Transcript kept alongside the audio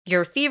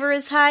Your fever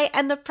is high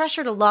and the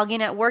pressure to log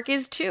in at work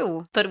is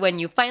too. But when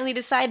you finally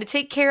decide to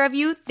take care of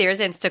you, there's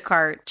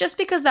Instacart. Just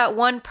because that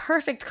one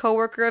perfect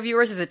coworker of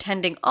yours is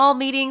attending all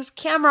meetings,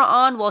 camera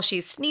on while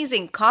she's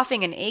sneezing,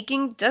 coughing, and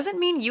aching, doesn't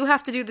mean you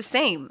have to do the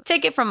same.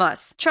 Take it from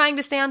us. Trying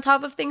to stay on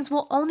top of things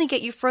will only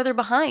get you further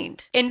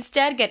behind.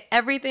 Instead, get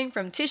everything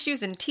from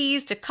tissues and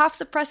teas to cough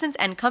suppressants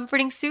and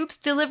comforting soups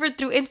delivered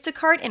through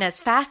Instacart in as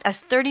fast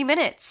as 30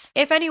 minutes.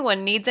 If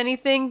anyone needs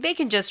anything, they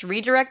can just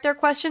redirect their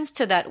questions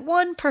to that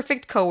one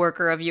perfect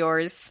coworker of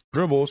yours.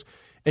 Dribbles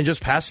and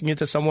just passing it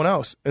to someone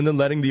else and then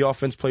letting the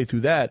offense play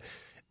through that.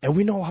 And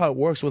we know how it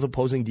works with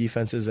opposing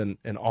defenses and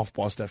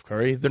off-ball Steph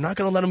Curry. They're not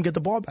going to let him get the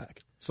ball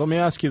back. So let me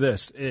ask you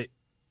this.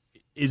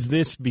 Is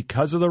this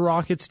because of the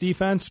Rockets'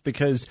 defense?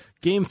 Because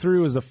Game 3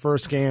 was the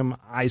first game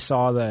I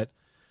saw that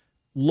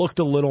looked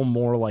a little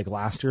more like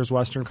last year's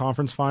Western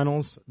Conference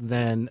Finals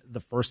than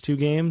the first two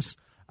games.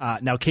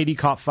 Now, KD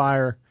caught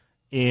fire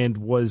and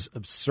was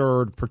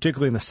absurd,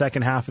 particularly in the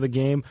second half of the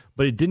game.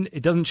 But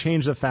it doesn't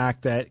change the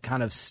fact that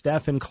kind of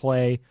Steph and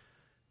Clay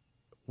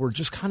were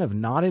just kind of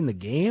not in the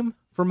game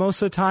for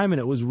most of the time, and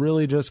it was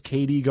really just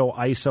KD go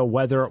ISO,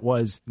 whether it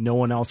was no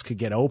one else could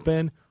get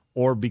open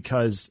or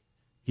because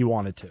he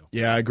wanted to.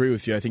 Yeah, I agree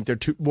with you. I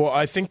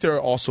think they're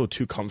also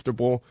too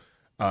comfortable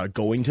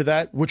going to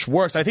that, which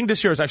works. I think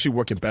this year is actually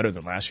working better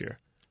than last year.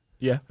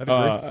 Yeah, I'd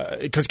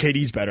agree. Because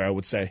KD's better, I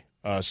would say,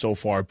 so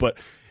far. But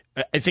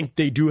I think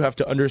they do have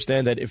to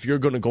understand that if you're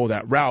going to go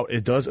that route,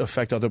 it does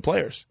affect other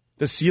players.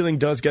 The ceiling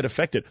does get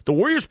affected. The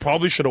Warriors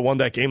probably should have won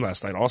that game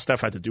last night. All Steph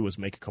had to do was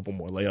make a couple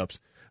more layups.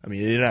 I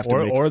mean, they didn't have to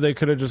or they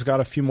could have just got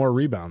a few more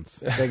rebounds.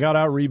 They got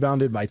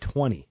out-rebounded by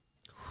 20.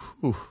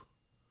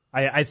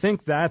 I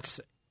think that's,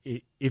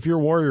 if you're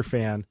a Warrior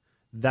fan,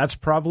 that's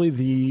probably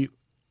the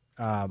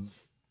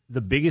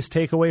biggest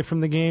takeaway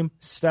from the game.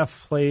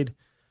 Steph played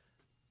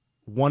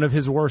one of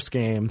his worst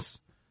games.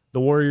 The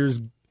Warriors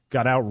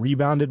got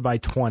out-rebounded by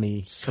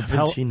 20.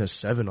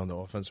 17-7 on the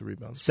offensive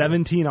rebounds.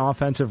 17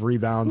 offensive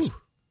rebounds. Whew.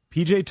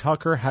 P.J.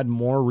 Tucker had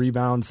more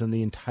rebounds than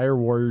the entire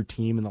Warrior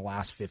team in the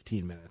last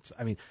 15 minutes.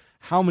 I mean,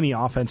 how many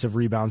offensive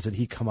rebounds did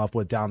he come up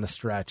with down the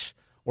stretch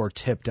or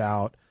tipped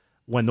out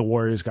when the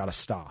Warriors got a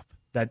stop?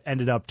 That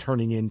ended up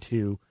turning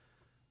into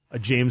a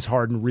James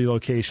Harden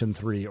relocation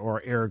 3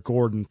 or Eric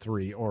Gordon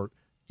 3 or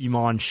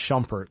Iman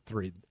Shumpert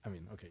 3. I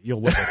mean, okay,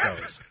 you'll look at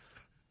those.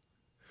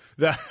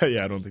 Yeah,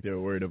 I don't think they were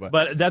worried about it.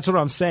 But that's what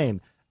I'm saying.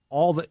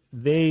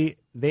 They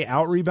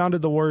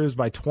out-rebounded the Warriors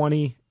by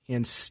 20,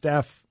 and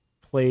Steph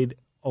played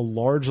a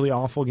largely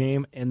awful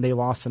game, and they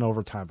lost in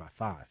overtime by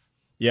 5.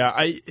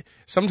 Yeah,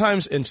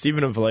 sometimes, and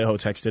Stephen and Vallejo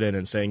texted in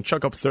and saying,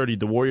 chuck up 30,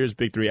 the Warriors'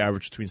 big three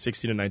average between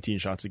 16 and 19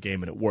 shots a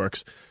game, and it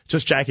works.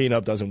 Just jacking it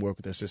up doesn't work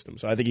with their system.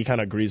 So I think he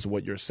kind of agrees with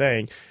what you're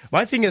saying.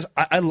 My thing is,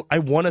 I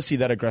want to see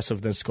that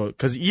aggressiveness go,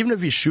 because even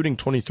if he's shooting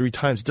 23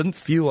 times, it doesn't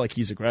feel like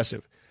he's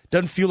aggressive. It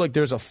doesn't feel like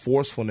there's a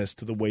forcefulness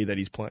to the way that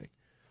he's playing.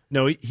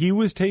 No, he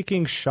was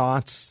taking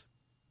shots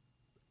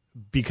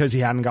because he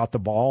hadn't got the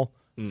ball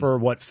for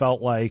what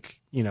felt like,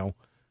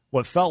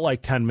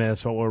 10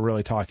 minutes, but what we're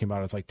really talking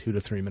about is like 2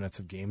 to 3 minutes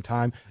of game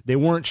time. They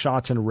weren't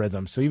shots in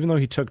rhythm. So even though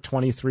he took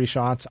 23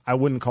 shots, I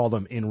wouldn't call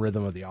them in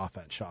rhythm of the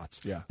offense shots.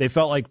 Yeah. They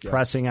felt like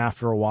pressing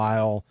after a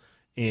while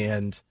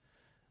and,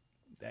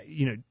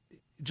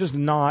 just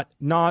not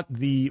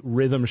the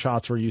rhythm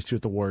shots we're used to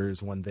at the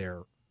Warriors when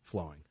they're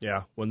flowing.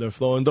 Yeah, when they're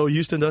flowing, though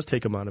Houston does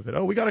take them out of it.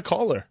 Oh, we got a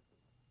caller.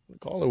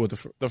 With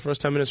the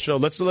first 10 minutes show.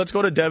 Let's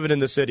go to Devin in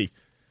the city.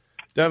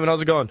 Devin,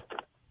 how's it going?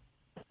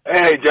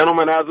 Hey,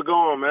 gentlemen, how's it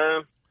going,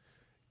 man?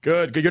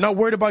 Good. You're not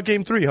worried about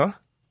Game 3, huh?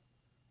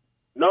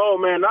 No,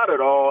 man, not at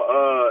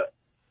all.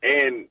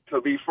 And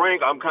to be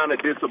frank, I'm kind of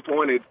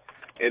disappointed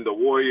in the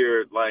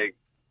Warrior,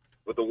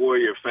 with the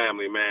Warrior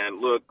family,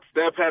 man. Look,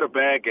 Steph had a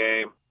bad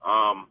game.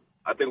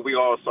 I think we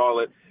all saw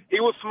it. He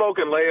was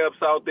smoking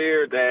layups out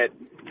there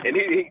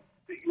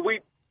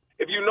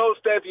if you know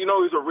Steph, you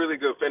know he's a really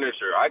good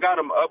finisher. I got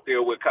him up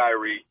there with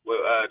Kyrie,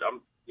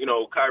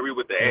 Kyrie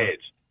with the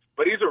edge.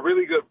 But he's a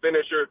really good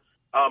finisher.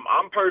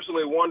 I'm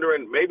personally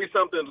wondering maybe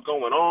something's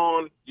going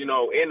on,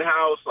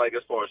 in-house, like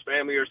as far as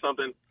family or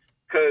something,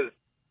 because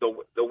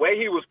the way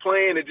he was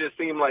playing, it just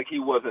seemed like he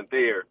wasn't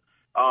there.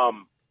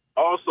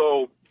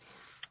 Also,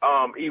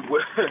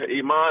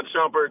 Iman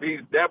Shumpert,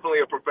 he's definitely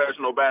a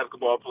professional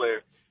basketball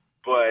player,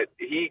 but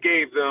he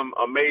gave them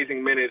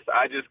amazing minutes.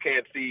 I just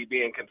can't see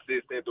being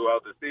consistent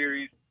throughout the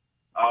series.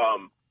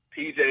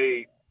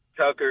 P.J.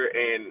 Tucker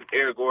and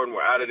Eric Gordon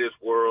were out of this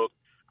world.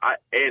 I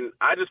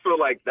just feel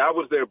like that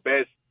was their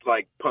best,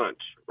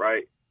 punch,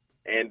 right?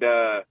 And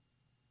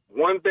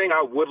one thing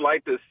I would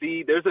like to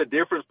see, there's a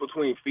difference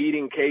between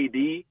feeding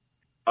KD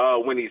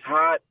when he's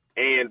hot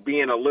and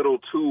being a little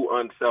too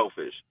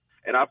unselfish.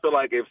 And I feel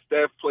like if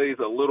Steph plays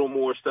a little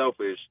more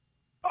selfish,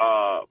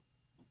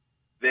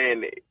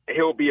 then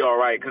he'll be all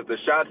right, because the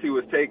shots he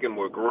was taking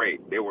were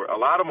great. A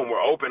lot of them were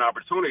open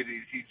opportunities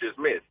he just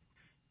missed.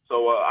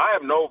 So I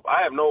don't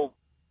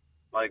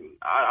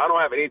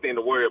have anything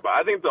to worry about.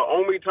 I think the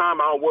only time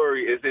I'll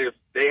worry is if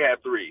they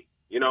have 3.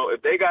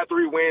 If they got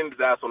 3 wins,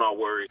 that's when I'll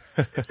worry.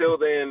 Until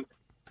then,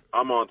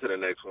 I'm on to the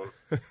next one.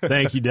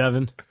 Thank you,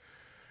 Devin.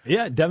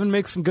 Yeah, Devin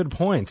makes some good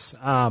points.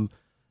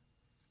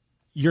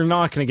 You're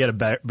not going to get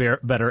a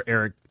better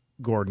Eric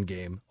Gordon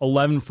game.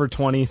 11 for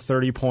 20,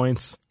 30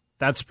 points.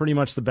 That's pretty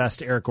much the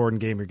best Eric Gordon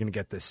game you're going to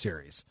get this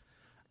series.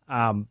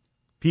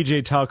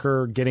 PJ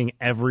Tucker getting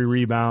every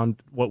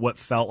rebound, what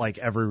felt like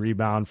every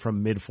rebound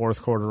from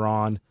mid-fourth quarter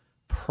on,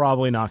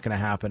 probably not going to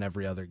happen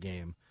every other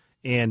game.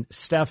 And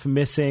Steph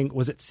missing,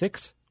 was it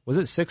 6? Was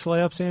it 6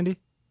 layups, Andy?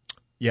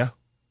 Yeah.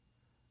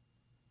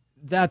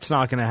 That's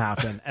not going to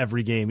happen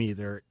every game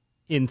either,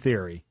 in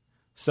theory.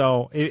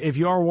 So if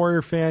you are a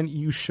Warrior fan,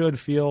 you should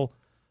feel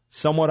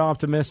somewhat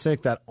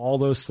optimistic that all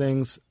those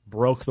things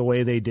broke the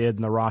way they did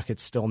and the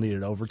Rockets still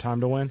needed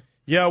overtime to win.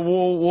 Yeah,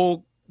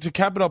 we'll to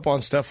cap it up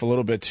on Steph a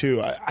little bit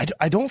too.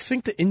 I don't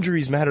think the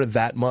injuries matter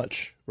that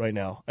much right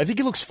now. I think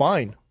he looks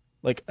fine.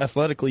 Like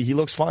athletically, he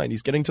looks fine.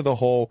 He's getting to the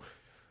hole.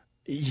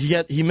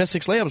 He missed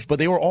 6 layups, but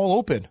they were all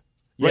open.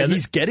 Right? Yeah,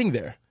 he's getting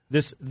there.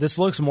 This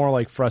looks more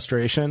like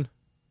frustration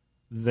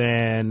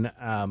than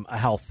a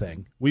health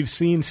thing. We've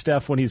seen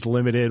Steph when he's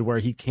limited where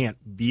he can't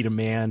beat a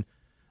man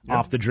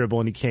off the dribble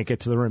and he can't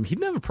get to the rim. He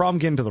didn't have a problem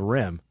getting to the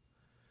rim.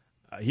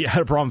 He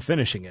had a problem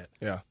finishing it.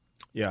 Yeah.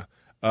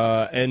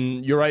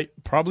 And you're right,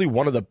 probably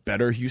one of the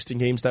better Houston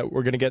games that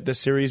we're going to get this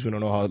series. We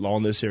don't know how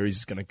long this series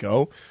is going to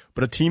go,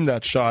 but a team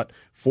that shot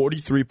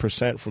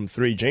 43% from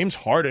 3. James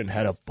Harden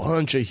had a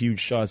bunch of huge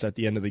shots at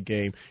the end of the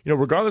game.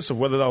 Regardless of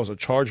whether that was a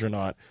charge or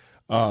not,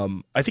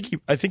 I think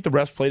the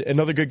refs played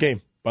another good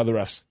game by the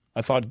refs.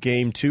 I thought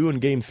Game 2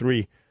 and Game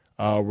 3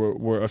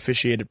 were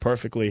officiated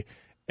perfectly,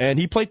 and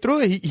he played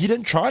through it. He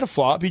didn't try to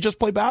flop. He just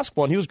played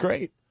basketball, and he was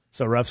great.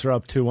 So refs are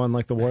up 2-1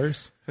 like the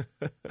Warriors?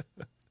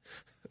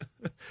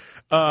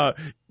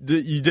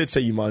 You did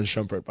say Iman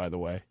Shumpert, by the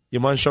way.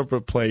 Iman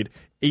Shumpert played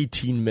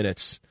 18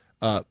 minutes.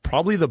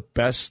 Probably the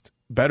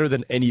better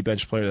than any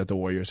bench player that the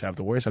Warriors have.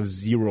 The Warriors have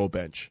 0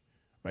 bench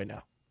right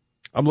now.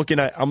 I'm looking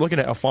at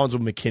Alfonso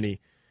McKinney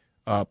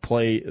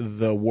play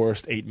the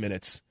worst 8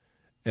 minutes,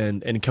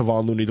 and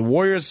Kevon Looney. The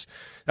Warriors.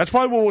 That's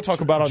probably what we'll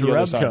talk about on the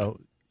other side.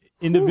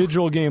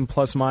 Individual game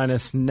plus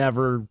minus,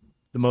 never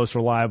the most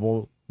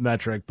reliable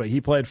metric, but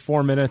he played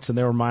 4 minutes and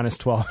they were minus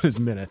 12 in his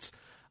minutes.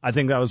 I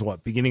think that was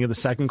beginning of the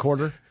second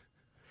quarter?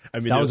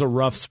 That was a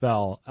rough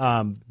spell.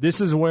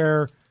 This is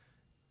where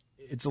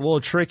it's a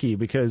little tricky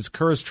because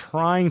Kerr's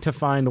trying to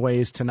find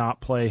ways to not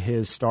play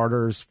his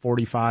starters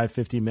 45,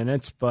 50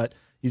 minutes, but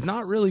he's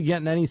not really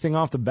getting anything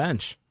off the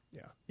bench.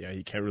 Yeah,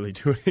 he can't really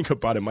do anything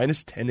about it.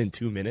 Minus 10 in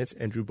 2 minutes,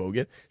 Andrew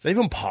Bogut. Is that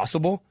even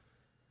possible?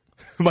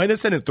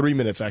 Minus 10 in 3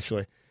 minutes,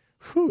 actually.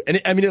 Whew. And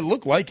it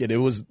looked like it.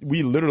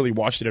 We literally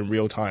watched it in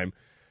real time.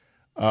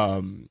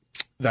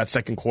 That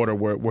second quarter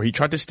where he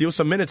tried to steal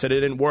some minutes and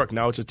it didn't work.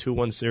 Now it's a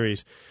 2-1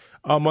 series.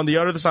 On the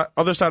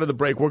other side of the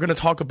break, we're going to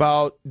talk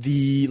about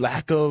the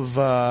lack of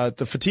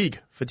the fatigue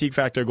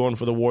factor going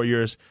for the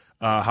Warriors,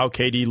 how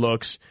KD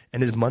looks,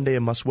 and his Monday a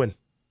must win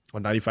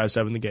on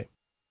 95.7 The Game.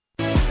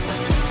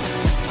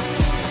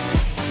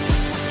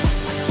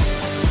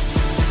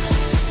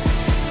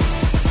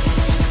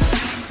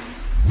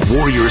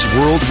 Warriors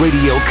World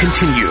Radio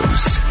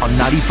continues on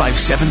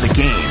 95.7 The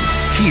Game.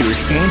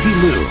 Here's Andy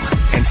Liu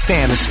and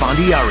Sam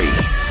Esfandiari.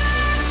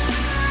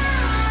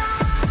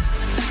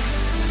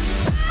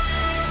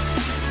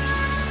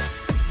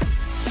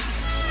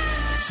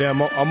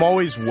 Sam, I'm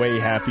always way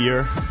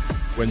happier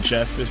when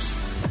Jeff is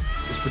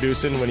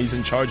producing, when he's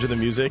in charge of the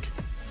music.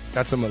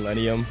 That's a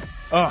millennium.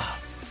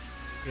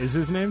 Is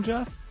his name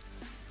Jeff?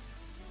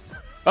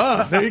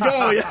 There you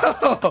go.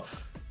 Yeah.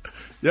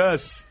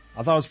 Yes.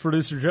 I thought it was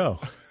producer Joe.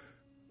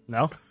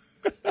 No?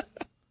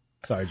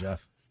 Sorry,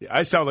 Jeff. Yeah,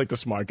 I sound like the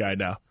smart guy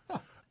now.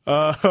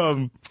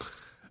 That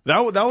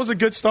was a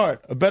good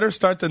start. A better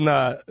start than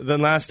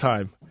last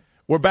time.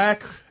 We're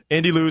back.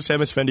 Andy Liu,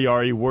 Sam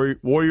Esfandiari,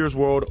 Warriors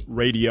World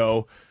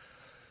Radio.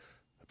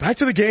 Back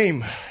to the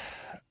game.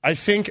 I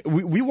think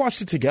we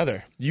watched it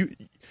together.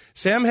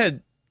 Sam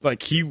had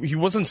he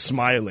wasn't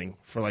smiling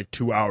for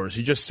 2 hours.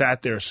 He just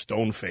sat there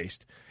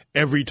stone-faced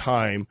every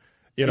time.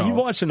 You've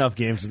watched enough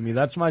games with me.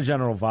 That's my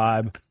general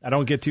vibe. I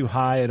don't get too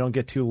high. I don't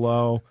get too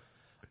low.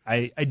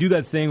 I do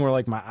that thing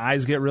where my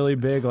eyes get really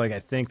big. I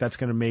think that's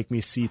going to make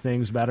me see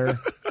things better.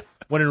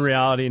 When in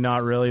reality,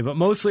 not really. But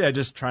mostly I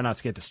just try not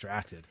to get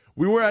distracted.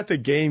 We were at the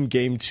game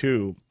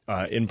 2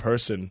 in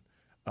person.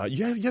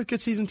 You have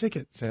good season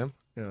ticket, Sam.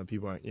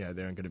 People aren't. Yeah,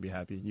 they aren't going to be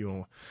happy. You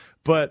won't.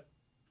 But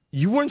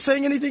you weren't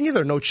saying anything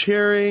either. No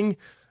cheering.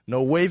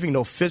 No waving,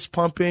 no fist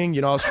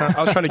pumping. I was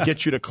trying to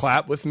get you to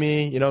clap with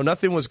me.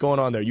 Nothing was going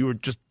on there. You were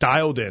just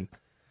dialed in.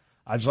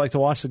 I just like to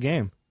watch the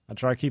game. I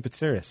try to keep it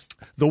serious.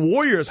 The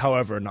Warriors,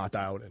 however, not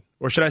dialed in.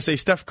 Or should I say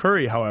Steph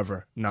Curry,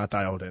 however, not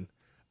dialed in.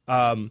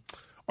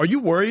 Are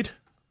you worried?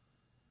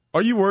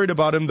 Are you worried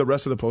about him the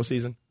rest of the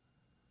postseason?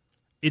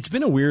 It's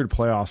been a weird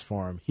playoffs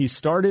for him. He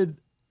started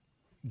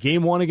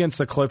Game 1 against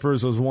the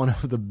Clippers was one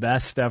of the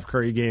best Steph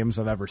Curry games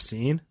I've ever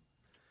seen.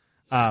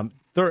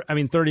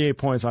 38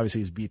 points,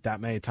 obviously he's beat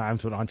that many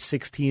times, but on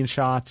 16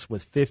 shots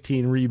with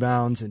 15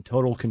 rebounds and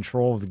total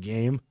control of the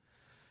game.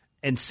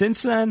 And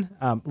since then,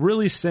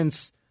 really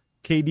since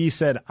KD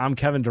said, I'm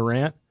Kevin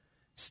Durant,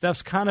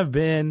 Steph's kind of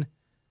been,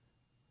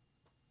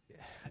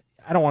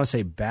 I don't want to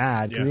say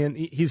bad, because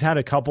he's had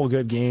a couple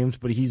good games,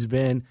 but he's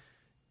been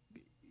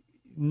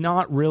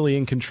not really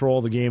in control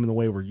of the game in the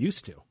way we're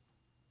used to.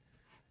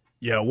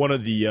 Yeah, one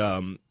of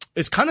the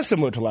it's kind of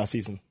similar to last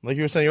season. Like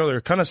you were saying earlier,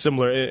 kind of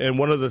similar. And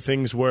one of the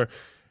things where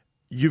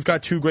you've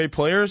got two great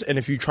players, and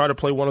if you try to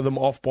play one of them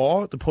off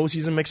ball, the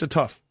postseason makes it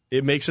tough.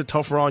 It makes it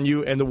tougher on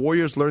you, and the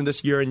Warriors learn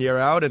this year in, year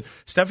out, and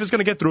Steph is going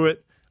to get through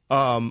it,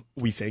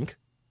 we think.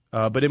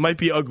 But it might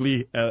be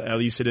ugly, at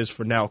least it is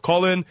for now.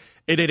 Call in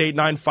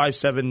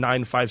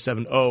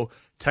 888-957-9570.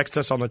 Text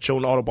us on the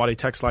Chilton Auto Body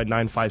text line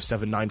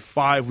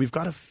 95795. We've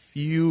got a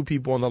few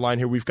people on the line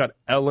here. We've got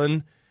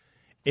Ellen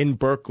in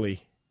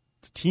Berkeley.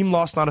 The team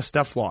loss, not a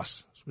Steph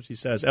loss. That's what she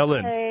says.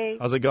 Ellen, hey,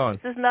 how's it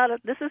going? This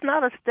is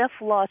not a Steph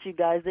loss, you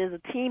guys. There's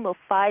a team of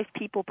 5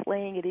 people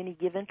playing at any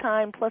given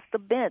time, plus the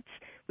bench.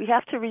 We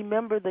have to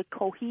remember the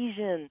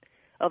cohesion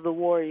of the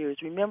Warriors.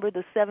 Remember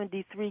the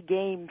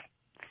 73-game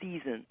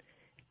season.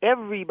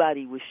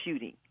 Everybody was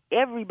shooting.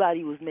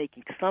 Everybody was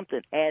making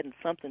something, adding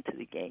something to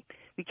the game.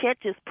 We can't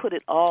just put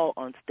it all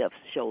on Steph's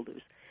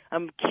shoulders.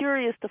 I'm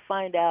curious to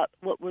find out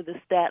what were the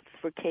stats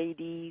for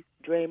KD,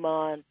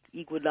 Draymond,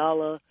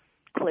 Iguodala,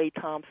 Klay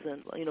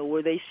Thompson.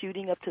 Were they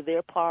shooting up to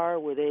their par?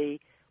 Were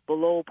they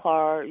below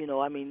par?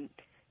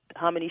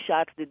 How many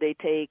shots did they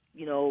take?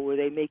 Were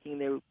they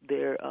making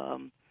their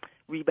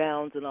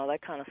rebounds and all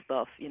that kind of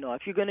stuff?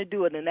 If you're going to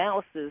do an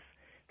analysis,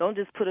 don't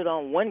just put it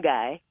on one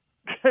guy,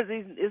 because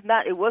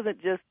it wasn't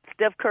just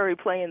Steph Curry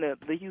playing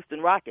the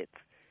Houston Rockets.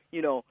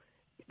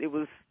 It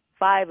was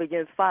 5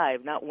 against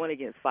 5, not 1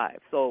 against 5.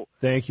 So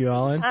thank you,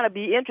 Alan. It's kind of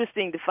be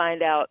interesting to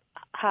find out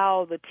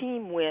how the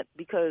team went,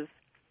 because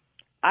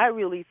I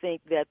really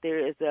think that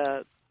there is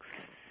a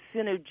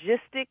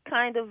synergistic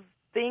kind of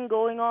thing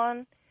going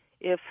on.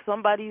 If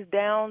somebody's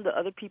down, the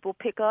other people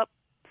pick up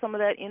some of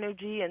that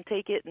energy and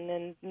take it and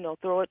then,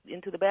 throw it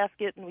into the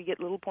basket, and we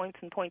get little points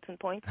and points and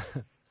points.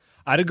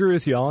 I'd agree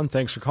with you, Alan.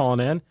 Thanks for calling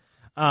in.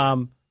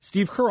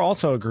 Steve Kerr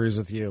also agrees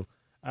with you.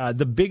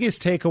 The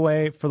biggest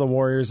takeaway for the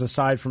Warriors,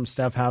 aside from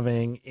Steph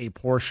having a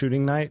poor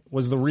shooting night,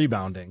 was the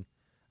rebounding.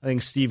 I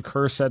think Steve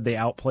Kerr said they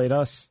outplayed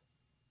us.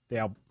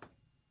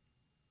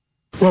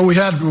 Well, we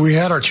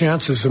had our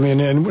chances.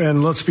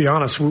 And let's be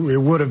honest, it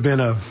would have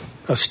been a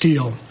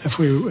steal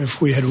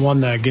if we had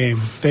won that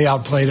game. They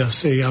outplayed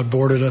us. They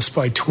outboarded us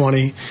by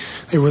 20.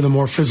 They were the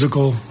more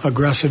physical,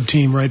 aggressive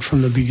team right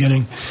from the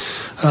beginning.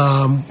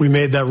 We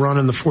made that run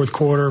in the fourth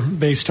quarter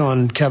based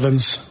on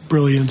Kevin's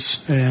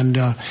brilliance, and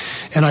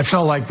I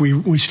felt like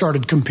we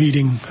started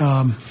competing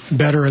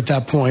better at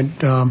that point.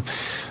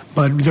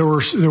 But there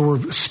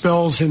were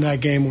spells in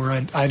that game where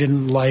I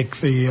didn't like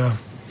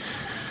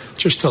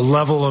just the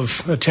level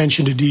of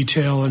attention to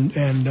detail and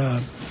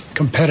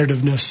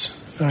competitiveness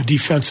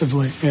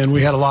defensively, and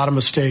we had a lot of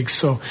mistakes.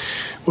 So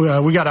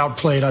we got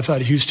outplayed. I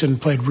thought Houston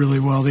played really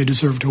well. They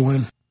deserved to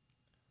win.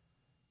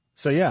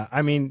 So, yeah,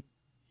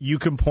 you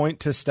can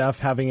point to Steph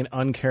having an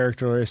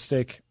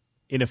uncharacteristic,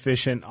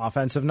 inefficient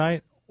offensive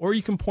night, or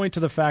you can point to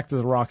the fact that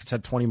the Rockets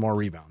had 20 more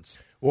rebounds.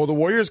 Well, the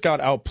Warriors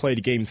got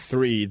outplayed Game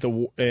 3,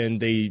 and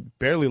they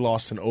barely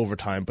lost in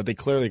overtime, but they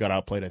clearly got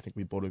outplayed. I think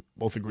we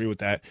both agree with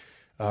that.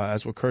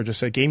 As what Kerr just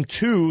said, Game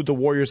 2, the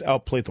Warriors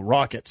outplayed the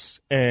Rockets,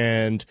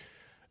 and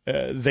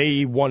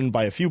they won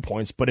by a few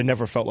points, but it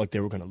never felt like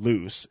they were going to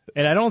lose.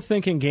 And I don't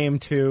think in Game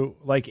 2,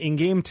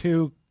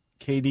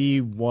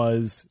 KD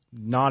was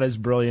not as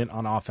brilliant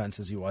on offense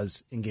as he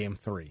was in Game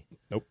 3.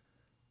 Nope.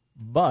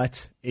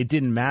 But it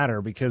didn't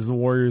matter because the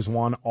Warriors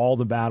won all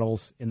the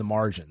battles in the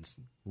margins.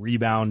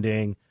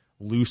 Rebounding,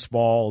 loose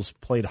balls,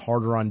 played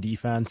harder on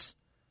defense.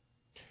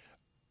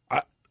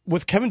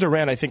 With Kevin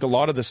Durant, I think a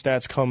lot of the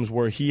stats comes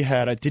where he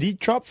had, did he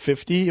drop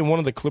 50 in one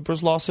of the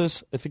Clippers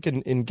losses? I think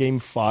in Game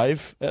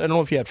 5. I don't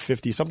know if he had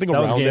 50, something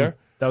around there.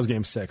 That was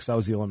Game 6. That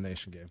was the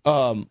elimination game.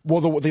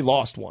 They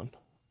lost one.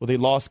 Well, they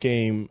lost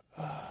game,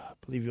 I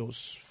believe it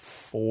was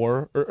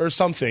 4 or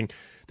something.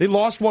 They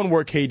lost one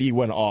where KD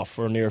went off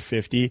for near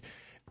 50.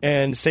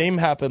 And same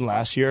happened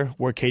last year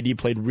where KD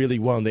played really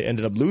well and they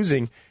ended up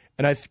losing.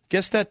 And I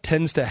guess that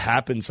tends to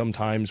happen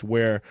sometimes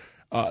where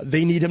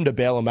they need him to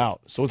bail him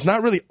out. So it's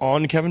not really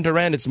on Kevin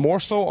Durant. It's more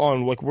so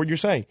on like what you're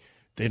saying.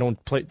 They don't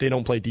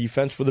play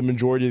defense for the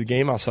majority of the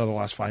game outside of the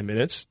last 5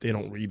 minutes. They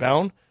don't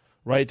rebound,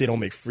 right? They don't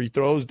make free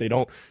throws. They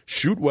don't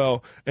shoot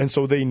well. And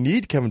so they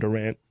need Kevin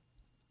Durant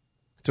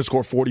to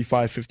score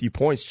 45, 50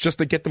 points just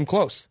to get them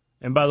close.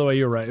 And by the way,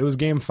 you're right. It was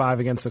Game 5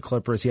 against the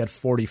Clippers. He had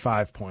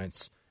 45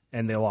 points,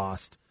 and they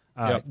lost.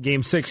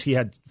 Game 6, he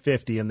had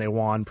 50, and they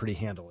won pretty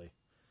handily.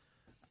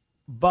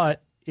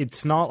 But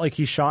it's not like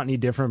he shot any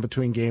different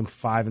between Game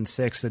 5 and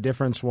 6. The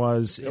difference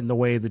was in the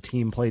way the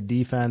team played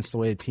defense, the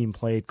way the team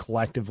played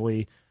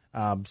collectively.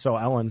 So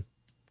Ellen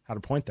had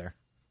a point there.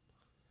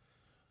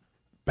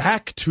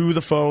 Back to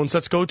the phones.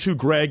 Let's go to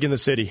Greg in the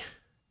city.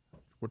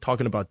 We're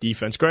talking about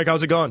defense. Greg,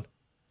 how's it going?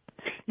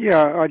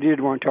 Yeah, I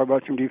did want to talk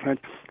about some defense.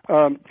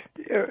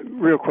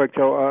 Real quick,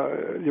 though,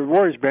 the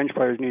Warriors bench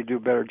players need to do a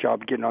better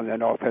job getting on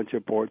that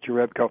offensive board.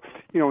 Jerebko,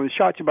 when the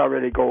shot's about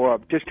ready to go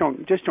up, just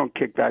don't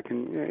kick back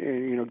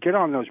and get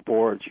on those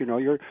boards.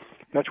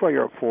 That's why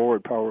you're a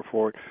forward, power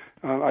forward.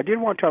 I did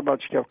want to talk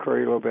about Steph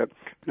Curry a little bit.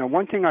 Now,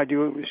 one thing I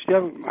do,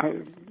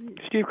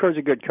 Steve Kerr's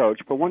a good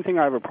coach, but one thing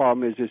I have a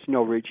problem is this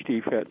no-reach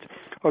defense.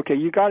 Okay,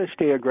 you got to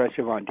stay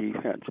aggressive on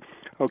defense.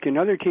 Okay, and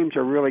other teams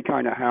are really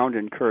kind of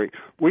hounding Curry.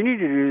 We need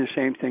to do the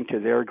same thing to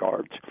their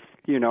guards.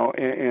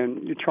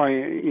 And you try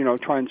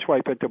and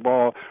swipe at the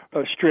ball,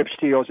 strip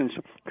steals, and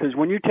because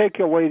when you take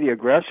away the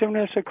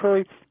aggressiveness of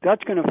Curry,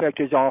 that's going to affect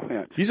his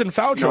offense. He's in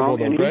foul trouble,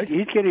 though, Greg.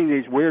 He's getting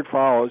these weird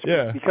fouls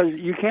because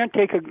you can't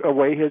take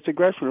away his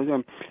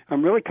aggressiveness.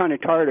 I'm really kind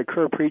of tired of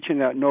Kerr preaching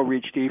that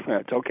no-reach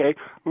defense. Okay,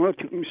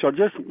 so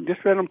just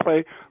let him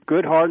play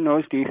good,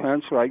 hard-nosed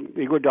defense like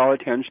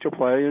Iguodala tends to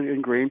play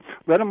in Green.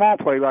 Let them all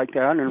play like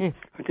that, and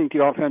I think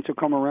the offense will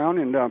come around.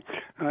 And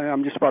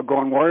I'm just about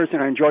going Warriors,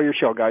 and I enjoy your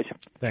show, guys.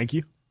 Thank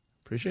you.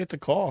 Appreciate the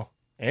call.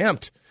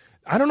 Amped.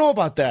 I don't know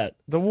about that.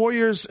 The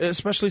Warriors,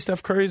 especially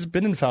Steph Curry, has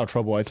been in foul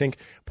trouble. I think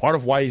part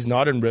of why he's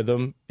not in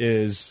rhythm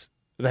is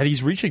that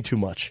he's reaching too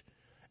much.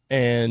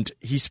 And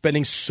he's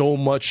spending so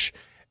much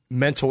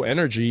mental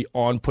energy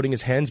on putting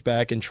his hands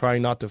back and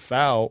trying not to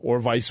foul, or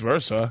vice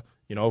versa,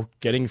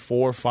 getting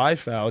 4 or 5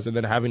 fouls and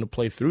then having to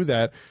play through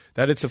that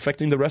it's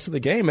affecting the rest of the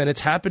game. And it's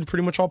happened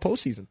pretty much all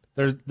postseason.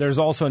 There's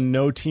also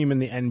no team in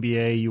the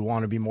NBA you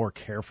want to be more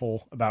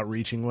careful about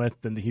reaching with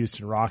than the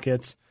Houston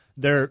Rockets.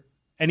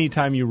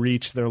 Anytime you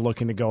reach, they're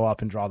looking to go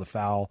up and draw the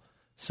foul.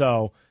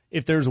 So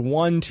if there's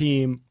one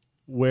team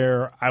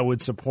where I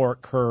would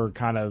support Kerr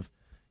kind of,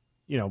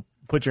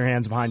 put your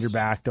hands behind your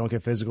back, don't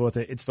get physical with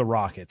it, it's the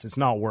Rockets. It's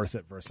not worth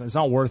it. It's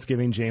not worth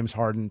giving James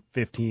Harden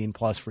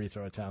 15-plus free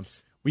throw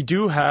attempts. We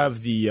do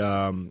have we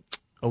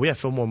have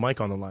Fillmore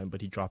Mike on the line, but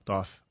he dropped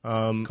off.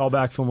 Call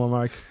back, Fillmore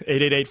Mike.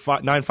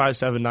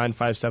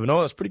 888-957-9570.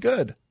 Oh, that's pretty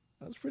good.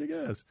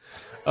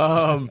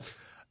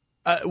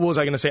 What was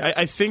I going to say?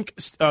 I think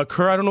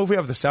Kerr, I don't know if we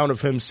have the sound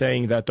of him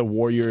saying that the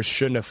Warriors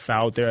shouldn't have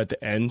fouled there at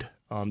the end.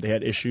 They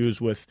had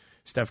issues with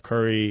Steph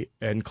Curry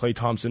and Klay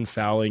Thompson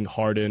fouling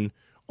Harden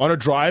on a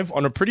drive,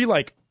 on a pretty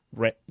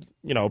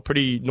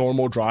pretty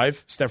normal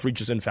drive. Steph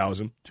reaches and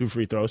fouls him, 2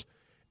 free throws.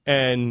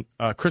 And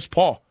Chris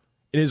Paul,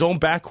 in his own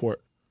backcourt,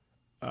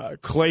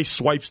 Klay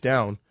swipes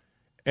down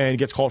and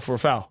gets called for a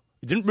foul.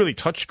 He didn't really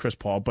touch Chris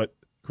Paul, but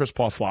Chris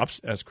Paul flops,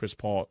 as Chris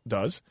Paul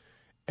does,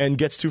 and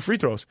gets 2 free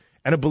throws.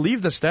 And I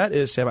believe the stat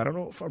is, Sam, I don't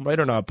know if I'm right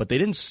or not, but they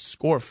didn't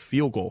score a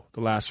field goal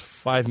the last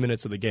 5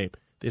 minutes of the game.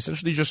 They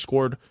essentially just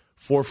scored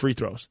 4 free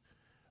throws.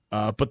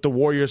 But the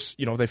Warriors,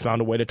 they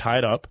found a way to tie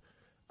it up,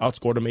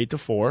 outscored them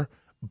 8-4.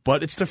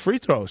 But it's the free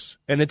throws,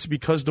 and it's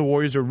because the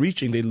Warriors are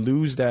reaching. They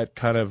lose that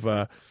kind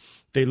of,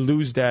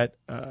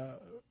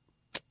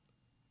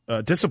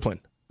 discipline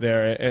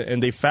there,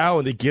 and they foul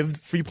and they give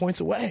free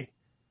points away.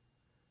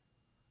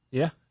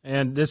 Yeah,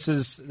 and this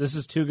is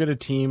too good a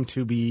team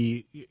to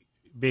be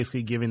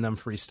basically giving them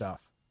free stuff.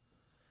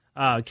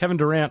 Kevin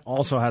Durant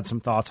also had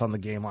some thoughts on the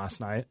game last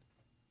night.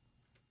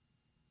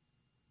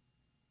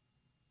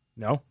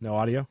 No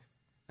audio.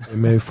 They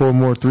made 4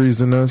 more threes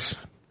than us,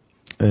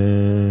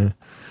 and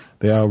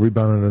they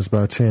out-rebounded us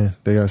by 10.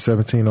 They got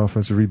 17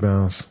 offensive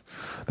rebounds.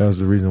 That was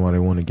the reason why they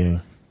won the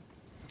game.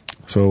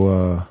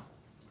 So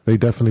they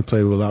definitely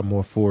played with a lot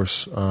more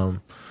force,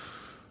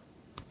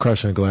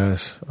 crushing the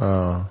glass.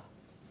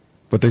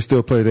 But they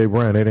still played their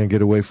brand. They didn't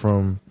get away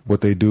from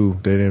what they do.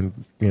 They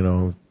didn't,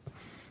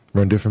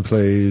 run different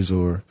plays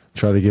or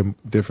try to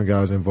get different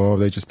guys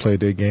involved. They just played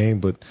their game,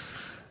 but,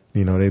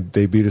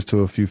 they beat us to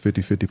a few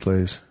 50-50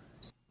 plays.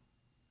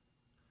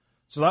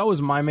 So that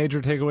was my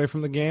major takeaway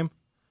from the game.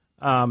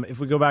 If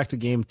we go back to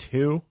game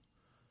 2,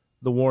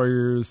 the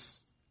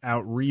Warriors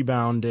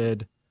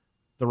out-rebounded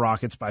the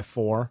Rockets by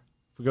 4.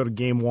 If we go to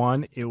game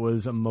 1, it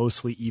was a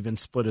mostly even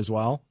split as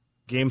well.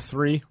 Game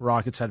 3,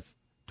 Rockets had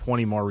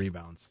 20 more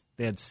rebounds.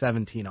 They had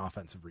 17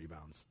 offensive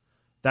rebounds.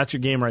 That's your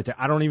game right there.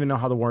 I don't even know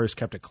how the Warriors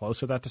kept it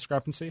close with that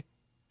discrepancy.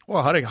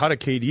 Well, how did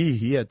KD?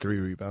 He had 3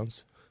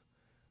 rebounds.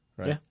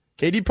 Right? Yeah.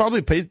 KD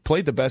probably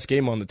played the best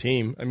game on the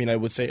team. I mean, I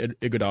would say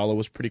Iguodala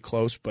was pretty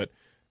close, but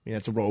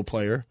that's a role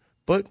player.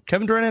 But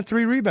Kevin Durant had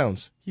 3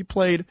 rebounds. He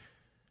played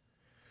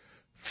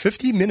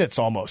 50 minutes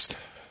almost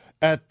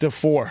at the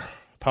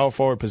power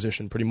forward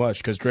position, pretty much,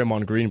 because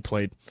Draymond Green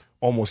played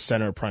almost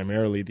center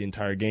primarily the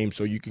entire game,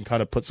 so you can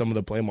kind of put some of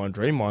the blame on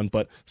Draymond,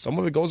 but some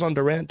of it goes on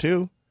Durant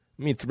too.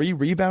 I mean, 3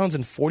 rebounds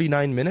in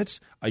 49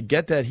 minutes. I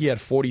get that he had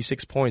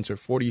 46 points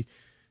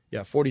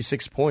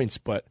 46 points,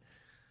 but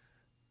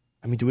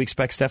I mean, do we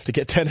expect Steph to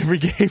get 10 every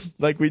game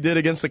like we did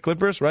against the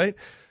Clippers, right?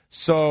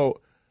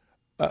 So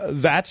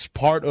that's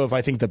part of,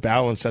 I think, the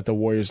balance that the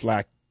Warriors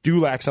lack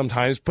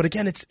sometimes. But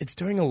again, it's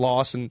during a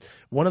loss, and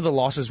one of the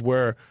losses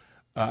where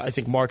I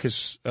think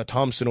Marcus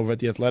Thompson over at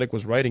The Athletic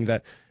was writing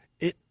that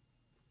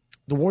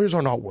the Warriors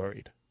are not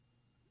worried.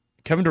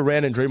 Kevin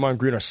Durant and Draymond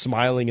Green are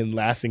smiling and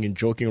laughing and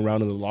joking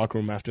around in the locker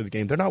room after the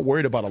game. They're not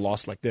worried about a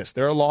loss like this.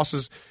 There are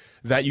losses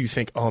that you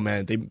think, oh,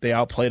 man, they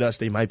outplayed us.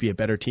 They might be a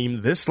better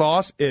team. This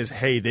loss is,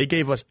 hey, they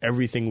gave us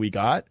everything we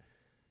got,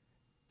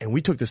 and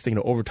we took this thing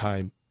to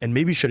overtime and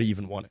maybe should have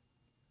even won it.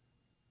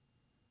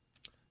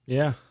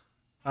 Yeah.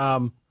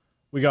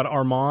 We got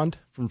Armand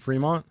from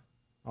Fremont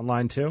on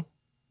line 2.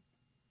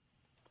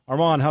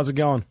 Armand, how's it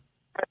going?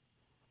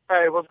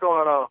 Hey, what's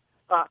going on?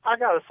 I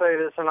got to say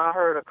this, and I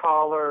heard a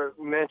caller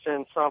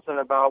mention something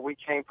about we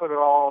can't put it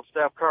all on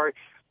Steph Curry.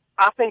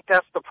 I think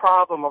that's the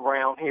problem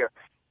around here.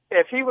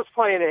 If he was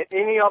playing in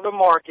any other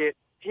market,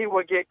 he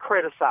would get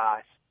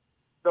criticized.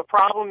 The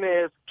problem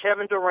is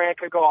Kevin Durant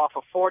could go off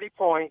of 40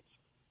 points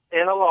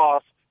in a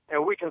loss,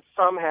 and we can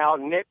somehow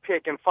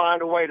nitpick and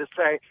find a way to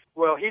say,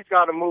 well, he's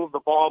got to move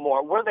the ball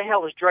more. Where the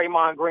hell is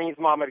Draymond Green's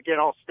mama to get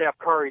on Steph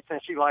Curry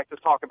since she likes to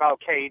talk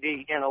about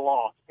KD in a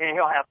loss, and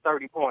he'll have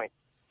 30 points?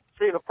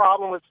 See, the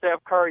problem with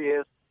Steph Curry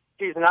is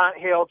he's not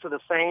held to the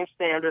same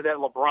standard that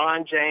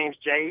LeBron James,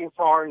 James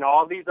Harden,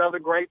 all these other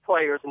great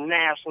players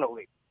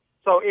nationally.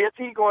 So is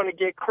he going to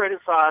get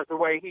criticized the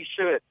way he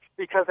should?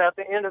 Because at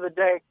the end of the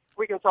day,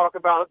 we can talk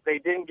about they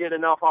didn't get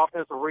enough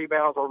offensive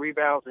rebounds or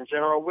rebounds in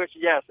general, which,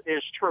 yes,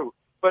 is true.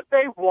 But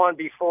they've won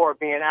before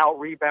being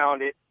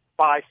out-rebounded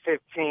by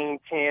 15,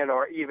 10,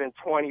 or even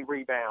 20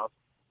 rebounds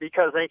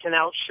because they can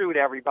outshoot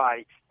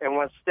everybody. And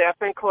when Steph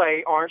and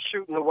Clay aren't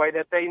shooting the way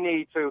that they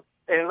need to,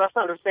 and let's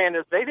understand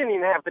this, they didn't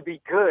even have to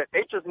be good.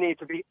 They just need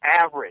to be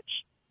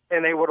average,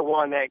 and they would have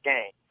won that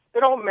game.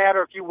 It don't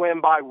matter if you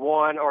win by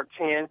 1 or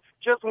 10.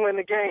 Just win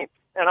the game.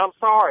 And I'm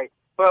sorry,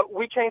 but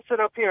we can't sit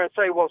up here and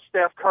say, well,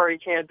 Steph Curry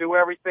can't do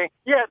everything.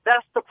 Yeah,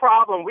 that's the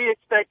problem. We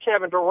expect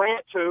Kevin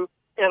Durant to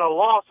in a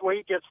loss where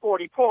he gets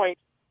 40 points,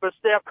 but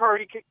Steph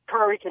Curry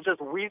can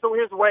just weasel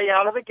his way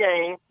out of the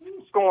game,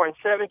 scoring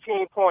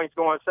 17 points,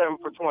 going 7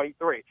 for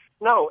 23.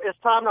 No, it's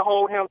time to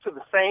hold him to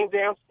the same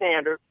damn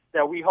standard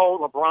that we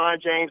hold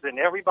LeBron James and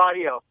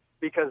everybody else,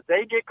 because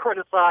they get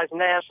criticized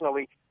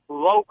nationally.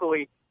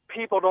 Locally,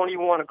 people don't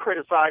even want to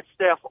criticize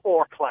Steph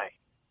or Clay.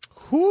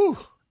 Whew.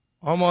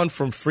 I'm on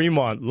from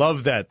Fremont.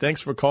 Love that. Thanks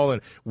for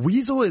calling.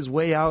 Weasel his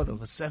way out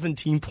of a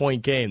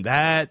 17-point game.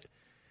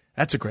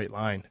 That's a great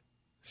line.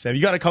 Sam,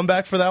 you got to come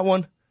back for that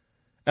one?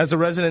 As a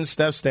resident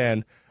Steph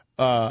stan,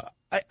 I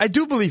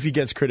do believe he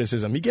gets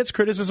criticism. He gets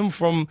criticism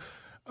from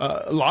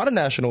a lot of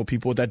national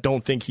people that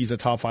don't think he's a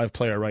top 5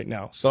 player right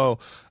now. So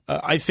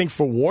I think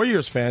for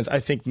Warriors fans, I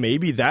think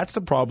maybe that's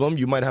the problem.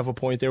 You might have a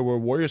point there where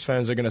Warriors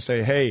fans are going to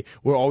say, hey,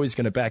 we're always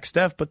going to back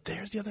Steph. But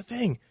there's the other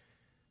thing.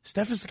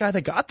 Steph is the guy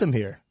that got them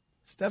here.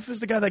 Steph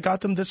is the guy that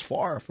got them this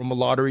far from a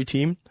lottery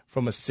team,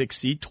 from a 6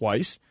 seed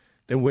twice,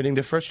 then winning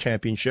their first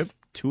championship,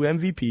 2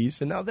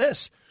 MVPs, and now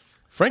this.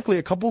 Frankly,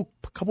 a couple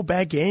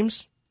bad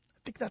games, I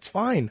think that's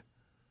fine.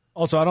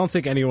 Also, I don't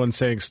think anyone's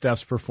saying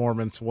Steph's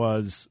performance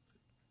was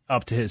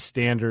up to his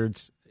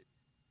standards,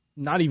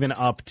 not even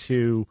up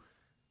to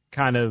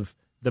kind of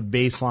the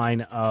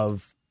baseline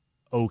of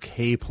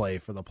okay play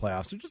for the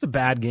playoffs. It's just a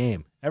bad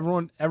game.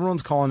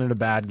 Everyone's calling it a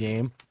bad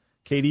game.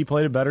 KD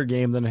played a better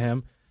game than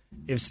him.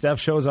 If Steph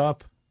shows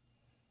up,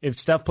 if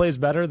Steph plays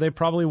better, they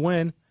probably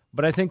win.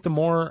 But I think the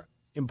more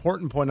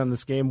important point on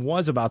this game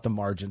was about the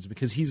margins,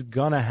 because he's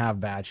going to have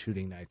bad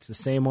shooting nights, the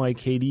same way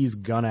KD's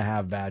going to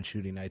have bad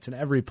shooting nights, and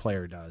every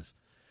player does.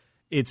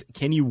 It's,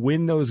 can you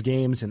win those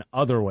games in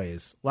other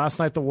ways? Last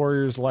night, the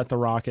Warriors let the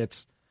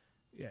Rockets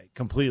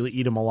completely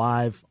eat them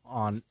alive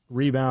on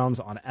rebounds,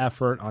 on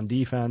effort, on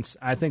defense.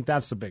 I think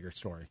that's the bigger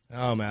story.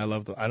 Oh,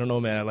 man, I don't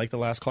know, man. I like the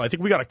last call. I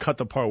think we got to cut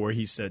the part where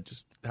he said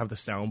just have the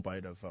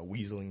soundbite of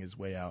weaseling his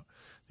way out.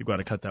 I think we got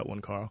to cut that one,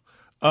 Carl.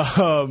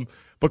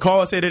 But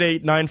call us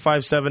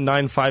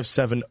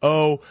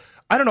 888-957-9570.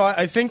 I don't know.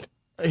 I think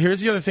here's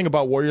the other thing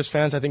about Warriors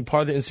fans. I think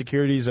part of the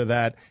insecurities are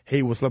that,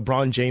 hey, with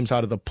LeBron James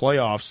out of the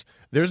playoffs,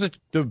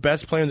 the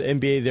best player in the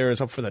NBA there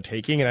is up for the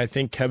taking, and I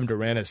think Kevin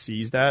Durant has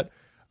seized that.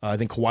 I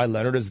think Kawhi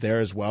Leonard is there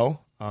as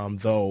well,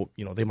 though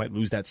they might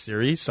lose that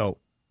series, so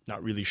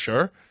not really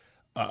sure.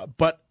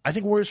 But I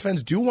think Warriors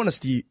fans do want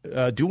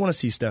to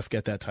see Steph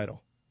get that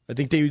title. I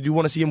think they do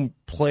want to see him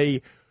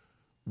play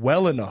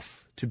well enough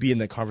to be in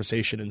that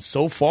conversation, and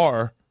so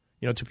far,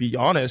 to be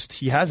honest,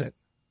 he hasn't.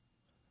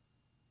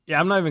 Yeah,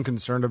 I'm not even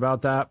concerned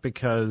about that,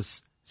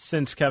 because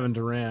since Kevin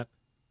Durant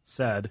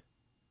said,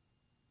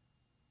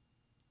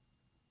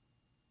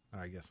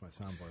 I guess my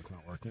soundboard's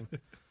not working.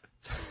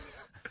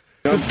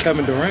 I'm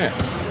Kevin Durant.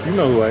 You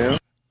know who I am.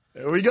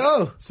 There we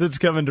go. Since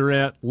Kevin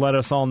Durant let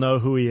us all know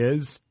who he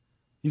is,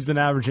 he's been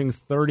averaging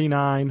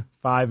 39,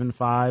 5 and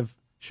 5,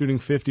 shooting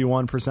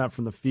 51%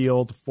 from the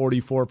field,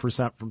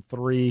 44% from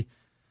 3.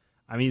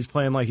 I mean, he's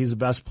playing like he's the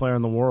best player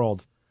in the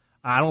world.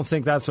 I don't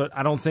think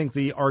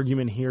the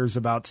argument here is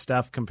about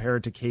Steph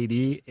compared to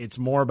KD. It's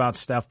more about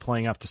Steph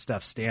playing up to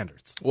Steph's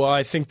standards. Well,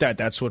 I think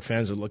that's what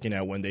fans are looking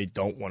at when they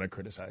don't want to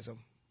criticize him,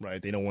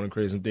 right? They don't want to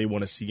criticize him. They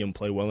want to see him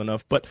play well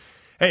enough. But,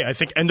 hey, I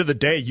think end of the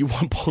day, you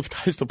want both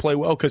guys to play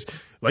well because,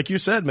 like you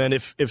said, man,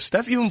 if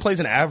Steph even plays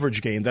an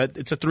average game, that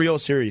it's a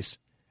 3-0 series.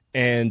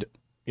 And,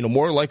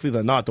 more likely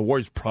than not, the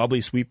Warriors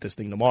probably sweep this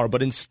thing tomorrow.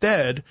 But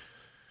instead,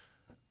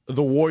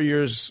 the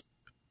Warriors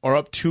are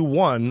up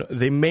 2-1.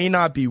 They may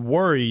not be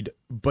worried,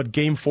 but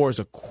Game 4 is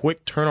a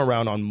quick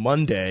turnaround on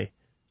Monday,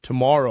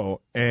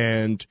 tomorrow,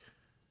 and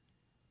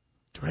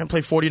Durant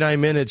played 49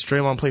 minutes,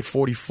 Draymond played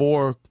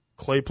 44,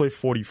 Clay played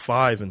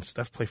 45, and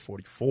Steph played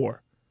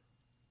 44.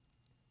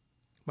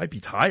 Might be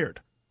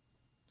tired.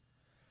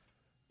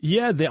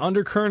 Yeah, the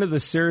undercurrent of the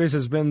series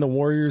has been the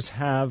Warriors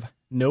have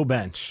no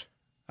bench.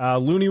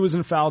 Looney was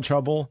in foul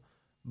trouble,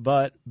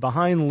 but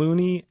behind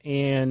Looney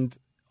and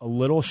a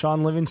little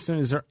Sean Livingston,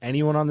 is there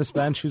anyone on this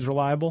bench who's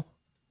reliable?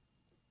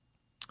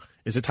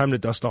 Is it time to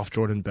dust off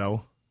Jordan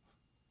Bell?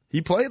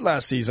 He played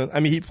last season. I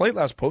mean, he played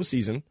last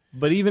postseason.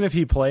 But even if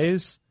he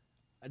plays,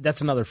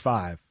 that's another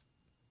 5.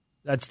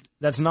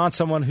 That's not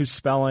someone who's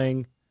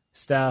spelling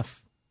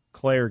Steph,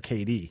 Clay, or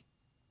KD.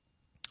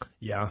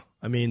 Yeah,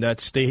 I mean,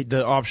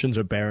 the options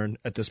are barren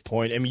at this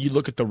point. I mean, you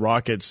look at the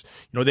Rockets,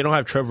 they don't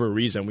have Trevor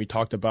Ariza, and we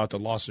talked about the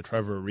loss of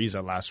Trevor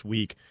Ariza last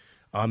week,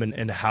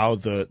 and how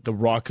the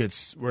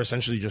Rockets were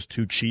essentially just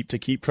too cheap to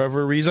keep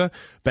Trevor Ariza.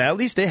 But at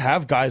least they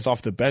have guys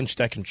off the bench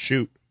that can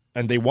shoot,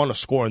 and they want to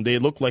score, and they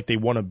look like they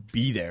want to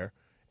be there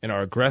and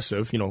are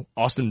aggressive.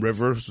 Austin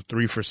Rivers,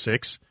 3 for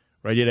 6.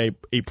 Right, he had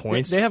 8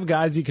 points. They have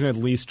guys you can at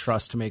least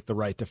trust to make the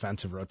right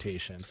defensive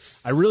rotation.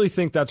 I really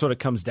think that's what it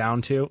comes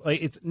down to.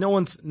 Like, no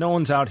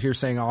one's out here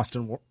saying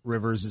Austin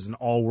Rivers is an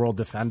all-world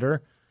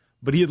defender,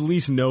 but he at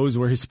least knows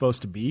where he's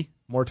supposed to be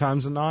more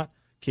times than not.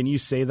 Can you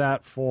say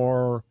that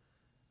for,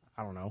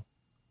 I don't know,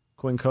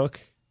 Quinn Cook,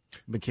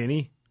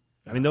 McKinney?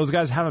 I mean, those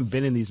guys haven't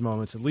been in these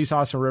moments. At least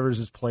Austin Rivers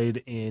has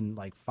played in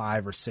like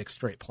 5 or 6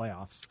 straight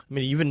playoffs. I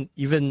mean,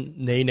 even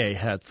Nene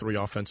had 3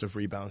 offensive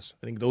rebounds.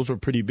 I think those were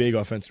pretty big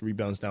offensive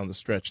rebounds down the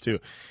stretch, too.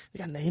 They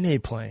got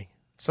Nene playing.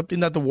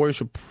 Something that the Warriors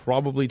should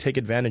probably take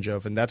advantage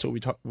of, and that's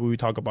what we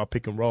talk about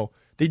pick and roll.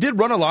 They did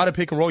run a lot of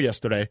pick and roll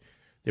yesterday.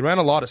 They ran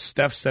a lot of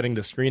Steph setting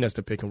the screen as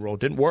the pick and roll.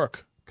 Didn't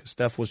work because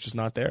Steph was just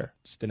not there.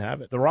 Just didn't have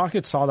it. The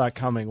Rockets saw that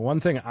coming. One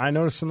thing I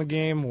noticed in the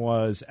game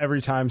was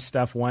every time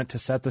Steph went to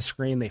set the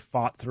screen, they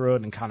fought through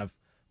it and kind of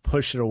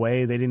pushed it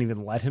away. They didn't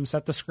even let him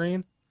set the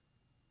screen.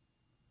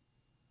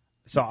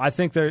 So I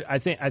think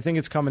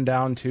it's coming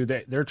down to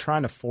they're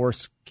trying to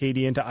force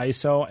KD into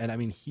ISO, and I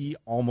mean he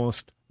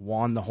almost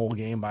won the whole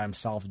game by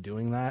himself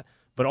doing that.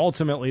 But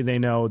ultimately they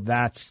know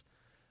that's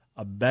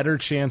a better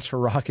chance for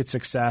Rocket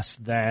success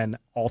than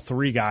all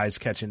 3 guys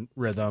catching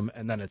rhythm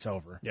and then it's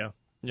over.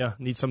 Yeah,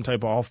 need some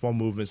type of off-ball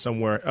movement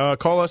somewhere.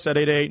 Call us at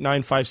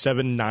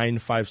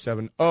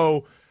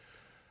 888-957-9570.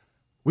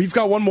 We've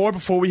got one more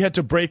before we head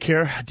to break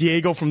here.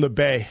 Diego from the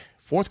Bay.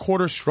 Fourth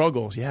quarter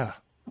struggles. Yeah,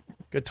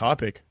 good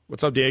topic.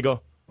 What's up,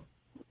 Diego?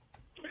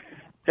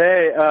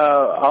 Hey,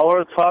 I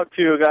want to talk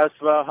to you guys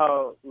about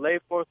how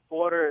late fourth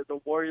quarter the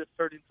Warriors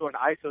turned into an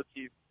ISO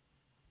team.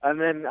 And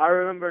then I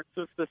remember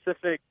 2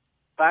 specific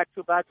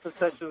back-to-back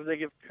possessions. They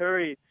give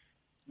Curry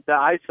the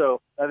ISO,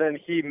 and then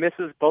he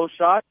misses both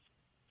shots.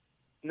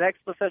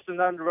 Next possession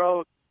down the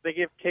road, they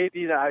give KD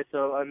the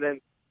ISO, and then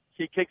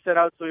he kicks it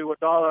out to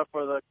Iguodala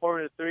for the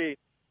corner 3.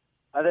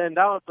 And then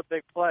that was a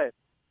big play.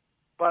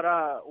 But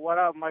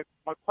my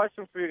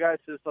question for you guys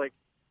is, like,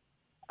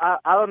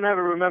 I don't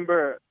ever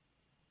remember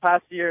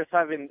past years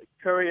having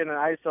Curry in an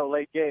ISO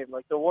late game.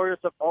 Like, the Warriors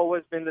have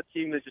always been the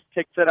team that just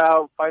kicks it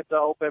out, finds the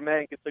open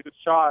man, gets a good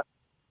shot.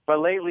 But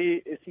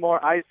lately, it's more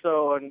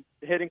ISO and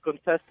hitting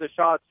contested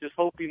shots, just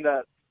hoping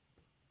that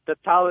the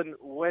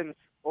talent wins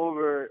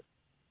over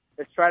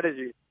a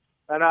strategy.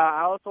 And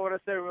I also want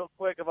to say real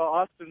quick about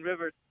Austin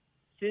Rivers.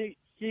 He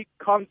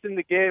comes in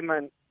the game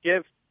and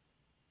gives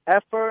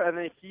effort, and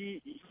then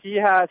he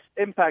has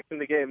impact in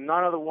the game.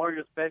 None of the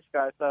Warriors bench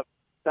guys have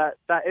that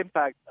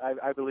impact,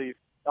 I believe.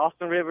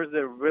 Austin Rivers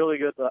did really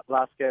good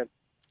last game.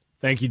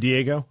 Thank you,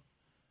 Diego.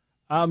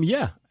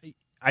 Yeah,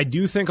 I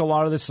do think a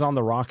lot of this is on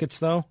the Rockets,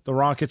 though. The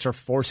Rockets are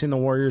forcing the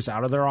Warriors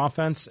out of their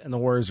offense, and the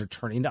Warriors are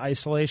turning to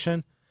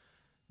isolation.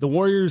 The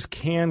Warriors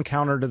can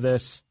counter to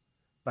this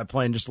by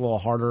playing just a little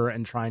harder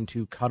and trying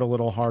to cut a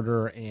little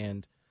harder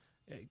and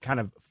kind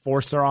of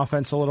force their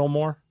offense a little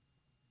more.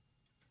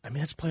 I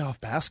mean, it's playoff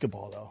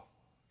basketball, though.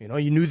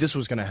 You knew this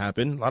was going to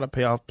happen. A lot of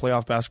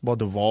playoff basketball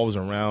devolves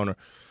around,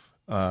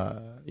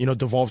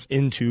 devolves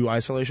into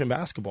isolation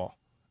basketball.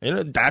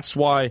 And that's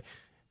why.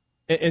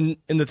 And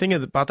the thing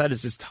about that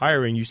is it's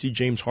tiring. You see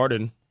James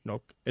Harden,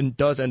 and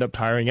does end up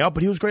tiring out,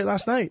 but he was great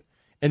last night.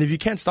 And if you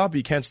can't stop it,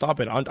 you can't stop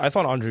it. I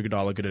thought Andre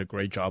Iguodala did a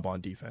great job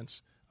on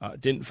defense.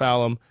 Didn't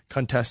foul him,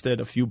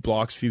 contested a few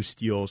blocks, few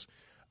steals.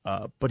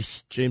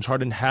 But James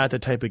Harden had the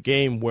type of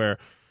game where,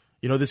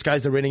 this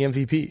guy's the reigning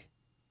MVP.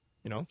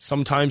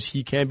 Sometimes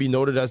he can be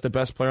noted as the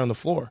best player on the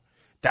floor.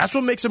 That's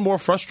what makes it more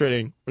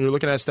frustrating when you're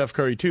looking at Steph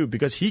Curry, too,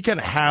 because he can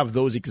have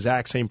those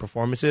exact same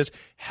performances,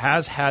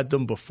 has had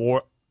them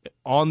before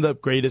on the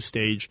greatest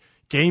stage,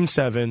 Game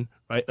 7,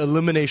 right,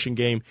 elimination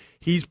game.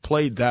 He's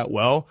played that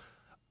well.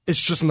 It's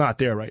just not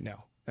there right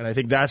now. And I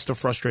think that's the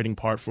frustrating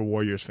part for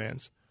Warriors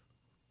fans.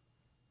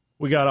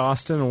 We got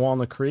Austin and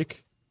Walnut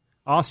Creek.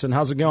 Austin,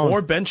 how's it going?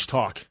 More bench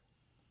talk.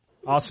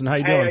 Austin, how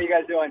you doing? Hey, how you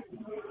guys doing?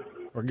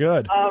 We're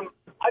good.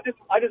 I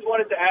just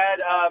wanted to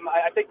add.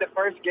 I think the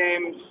first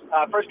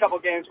couple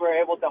games, we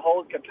were able to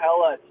hold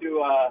Capella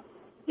to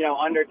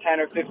under 10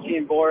 or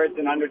 15 boards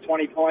and under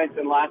 20 points.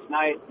 And last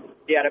night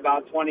he had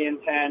about 20 and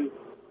 10.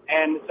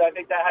 And so I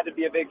think that had to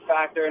be a big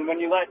factor. And when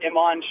you let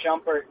Iman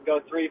Shumpert go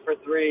 3 for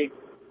 3,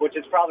 which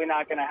is probably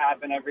not going to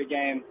happen every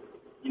game,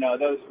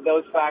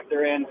 those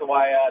factor into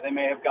why they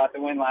may have got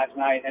the win last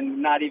night,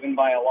 and not even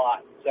by a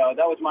lot. So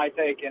that was my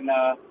take. And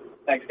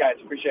thanks, guys.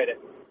 Appreciate it.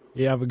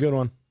 Yeah, have a good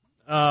one.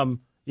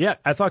 Yeah,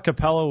 I thought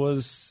Capella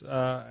was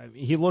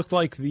he looked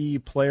like the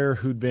player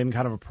who'd been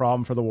kind of a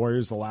problem for the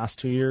Warriors the last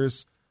 2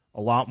 years,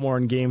 a lot more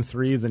in Game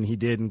 3 than he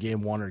did in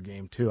Game 1 or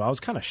Game 2. I was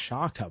kind of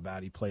shocked how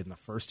bad he played in the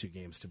first 2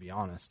 games, to be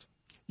honest.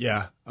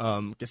 Yeah,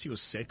 guess he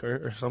was sick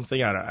or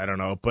something. I don't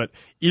know. But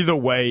either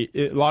way,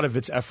 a lot of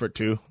it's effort,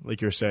 too,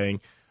 like you're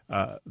saying.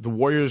 The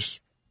Warriors,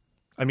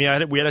 we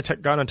had a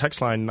guy on a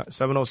text line,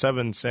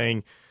 707,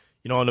 saying,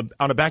 on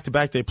a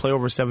back-to-back, they play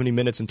over 70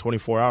 minutes in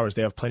 24 hours.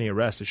 They have plenty of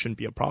rest. It shouldn't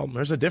be a problem.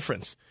 There's a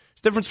difference.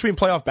 There's a difference between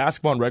playoff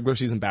basketball and regular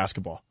season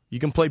basketball. You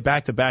can play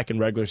back-to-back in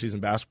regular season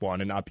basketball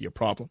and it not be a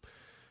problem.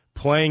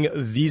 Playing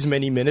these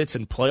many minutes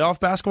in playoff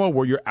basketball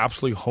where you're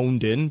absolutely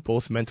honed in,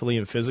 both mentally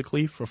and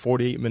physically, for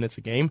 48 minutes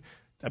a game,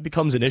 that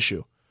becomes an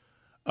issue.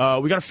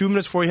 We got a few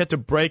minutes before we head to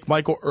break.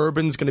 Mychael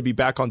Urban's going to be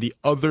back on the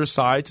other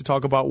side to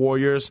talk about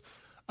Warriors.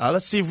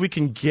 Let's see if we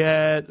can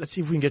get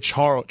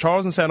Charles.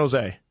 Charles in San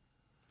Jose.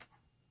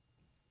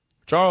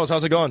 Charles,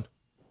 how's it going?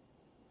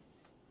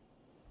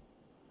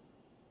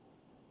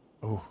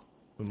 Oh,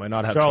 we might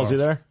not have Charles. You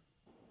there?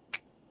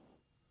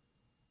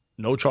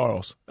 No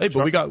Charles. Hey,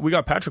 but we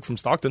got Patrick from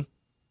Stockton.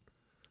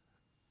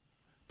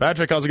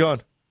 Patrick, how's it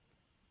going?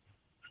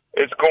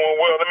 It's going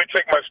well. Let me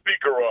take my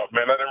speaker off,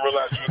 man. I didn't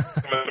realize you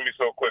were coming to me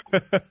so quickly.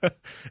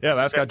 Yeah,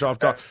 that got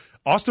dropped off.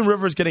 Austin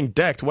Rivers getting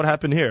decked. What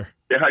happened here?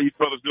 Yeah, how you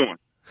fellas doing?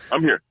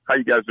 I'm here. How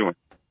you guys doing?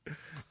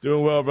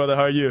 Doing well, brother.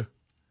 How are you?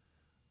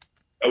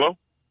 Hello?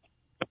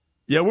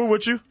 Yeah, we're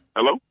with you.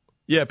 Hello?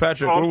 Yeah,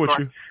 Patrick, we're with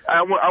you.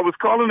 I was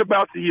calling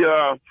about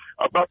the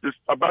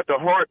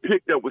hard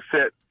pick that was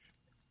set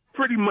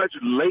pretty much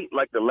late,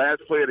 like the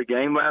last play of the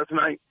game last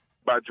night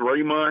by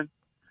Draymond.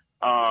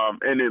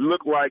 And it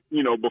looked like,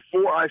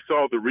 before I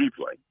saw the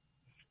replay,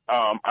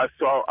 I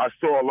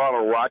saw a lot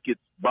of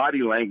Rockets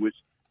body language,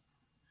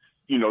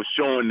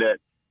 showing that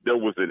there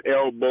was an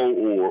elbow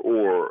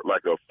or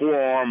like a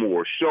forearm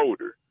or a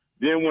shoulder.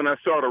 Then when I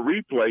saw the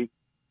replay,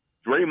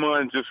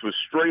 Draymond just was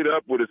straight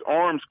up with his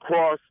arms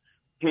crossed,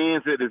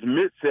 hands at his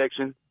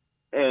midsection,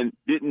 and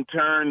didn't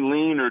turn,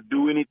 lean, or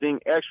do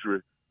anything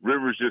extra.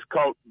 Rivers just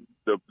caught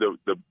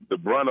the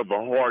brunt of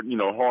a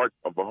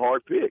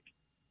hard pick.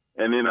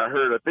 And then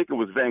I think it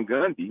was Van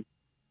Gundy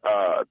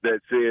that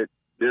said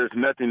there's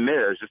nothing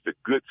there. It's just a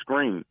good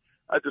screen.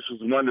 I just was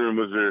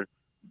wondering,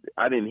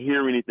 I didn't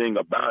hear anything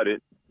about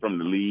it from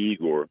the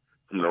league or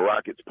from the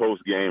Rockets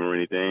post game or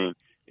anything.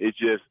 It's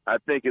just,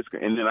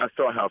 and then I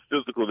saw how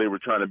physical they were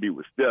trying to be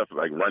with Steph,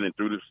 like running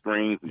through the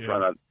screens and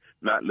trying to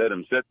not let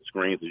him set the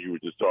screens, as you were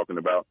just talking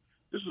about.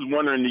 Just was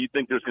wondering, do you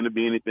think there's going to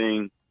be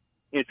anything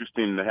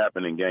interesting to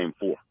happen in Game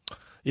 4?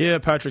 Yeah,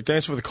 Patrick,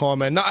 thanks for the call,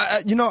 man. No,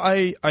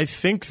 I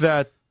think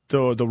that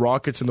the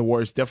Rockets and the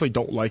Warriors definitely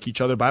don't like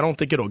each other, but I don't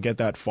think it'll get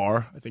that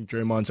far. I think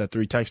Draymond's at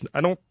 3 texts.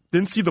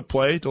 Didn't see the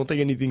play. Don't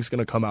think anything's going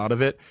to come out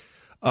of it.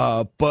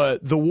 But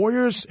the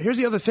Warriors, here's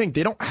the other thing.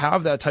 They don't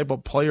have that type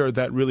of player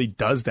that really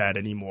does that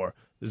anymore.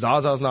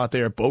 Zaza's not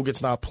there.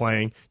 Bogut's not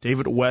playing.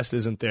 David West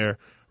isn't there.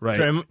 Right.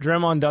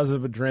 Draymond does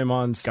it, but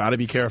Draymond's got to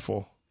be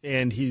careful.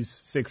 And he's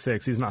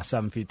 6'6". He's not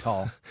 7 feet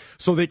tall.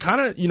 So they kind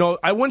of,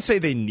 I wouldn't say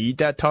they need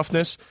that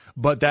toughness,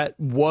 but that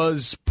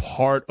was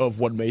part of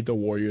what made the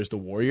Warriors the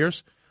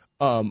Warriors.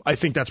 I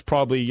think that's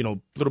probably, a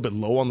little bit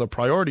low on the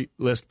priority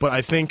list, but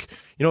I think,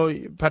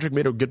 Patrick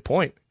made a good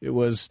point. It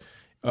was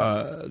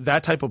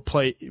that type of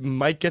play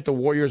might get the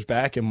Warriors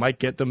back and might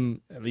get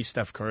them, at least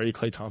Steph Curry,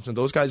 Klay Thompson,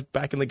 those guys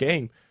back in the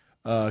game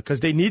because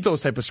they need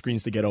those type of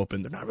screens to get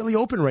open. They're not really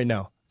open right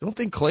now. I don't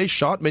think Klay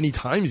shot many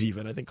times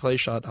even. I think Klay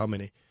shot how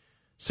many?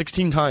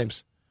 16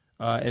 times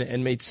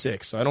and made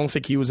 6. So I don't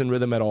think he was in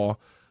rhythm at all.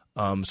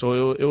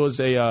 So it was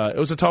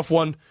a tough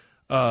one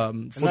for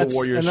the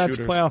Warriors. And that's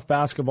shooters. Playoff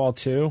basketball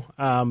too.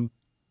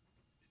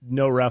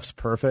 No ref's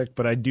perfect,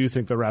 but I do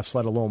think the refs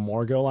let a little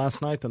more go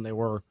last night than they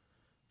were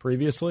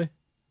previously.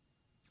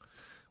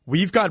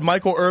 We've got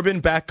Mychael Urban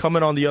back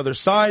coming on the other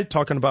side,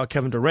 talking about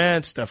Kevin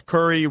Durant, Steph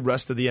Curry,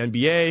 rest of the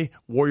NBA,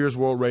 Warriors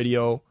World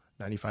Radio,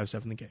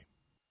 95.7 The Game.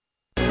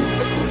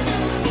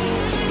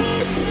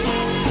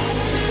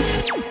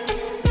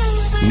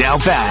 Now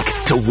back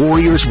to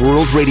Warriors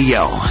World Radio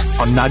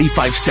on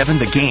 95.7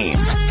 The Game.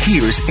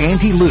 Here's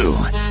Andy Liu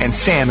and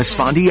Sam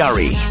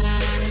Esfandiari.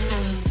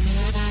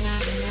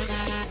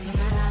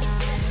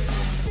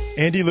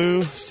 Andy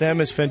Liu, Sam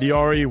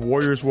Esfandiari,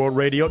 Warriors World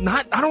Radio.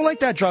 I don't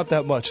like that drop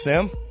that much,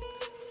 Sam.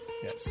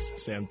 Yes,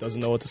 Sam doesn't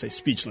know what to say.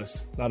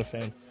 Speechless. Not a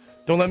fan.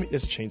 Don't let me.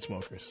 It's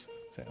Chainsmokers.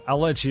 Sam. I'll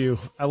let you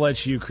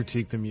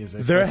critique the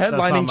music. They're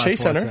headlining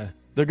Chase Center.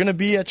 They're going to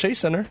be at Chase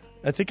Center,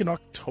 I think in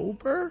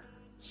October,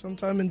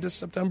 sometime in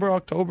September,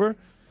 October.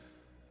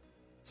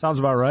 Sounds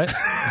about right.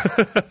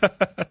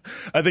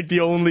 I think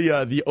the only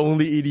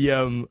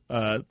EDM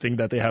thing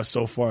that they have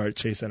so far at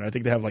Chase Center, I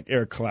think they have like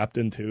Eric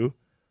Clapton too.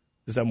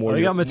 Is that more?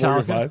 You got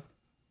Metallica. More your vibe?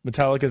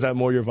 Metallica, is that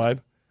more your vibe?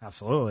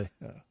 Absolutely.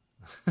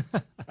 Yeah.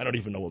 I don't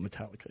even know what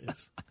Metallica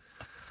is.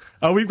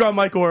 We've got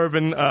Mychael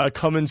Urban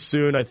coming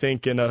soon, I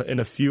think, in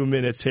a few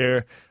minutes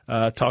here.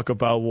 Talk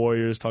about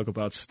Warriors, talk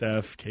about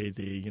Steph,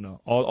 KD,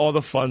 all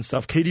the fun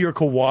stuff. KD or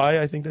Kawhi,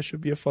 I think that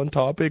should be a fun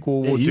topic.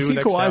 We'll you do see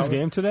next Kawhi's hour.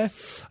 game today?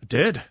 I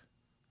did.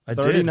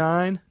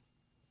 39,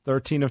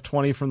 13 of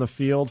 20 from the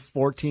field,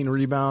 14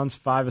 rebounds,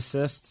 5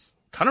 assists.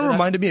 Kind of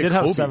reminded me of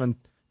Kobe.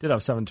 Did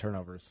have 7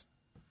 turnovers.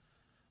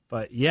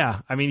 But,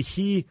 yeah, I mean,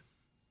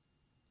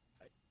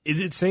 is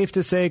it safe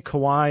to say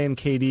Kawhi and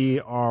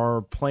KD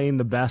are playing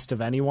the best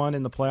of anyone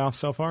in the playoffs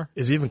so far?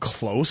 Is it even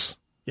close?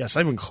 Yes,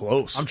 not even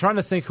close. I'm trying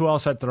to think who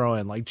else I'd throw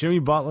in. Like, Jimmy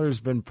Butler's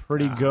been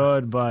pretty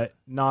good, but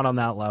not on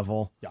that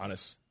level.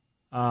 Giannis.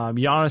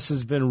 Giannis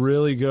has been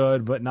really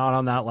good, but not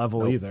on that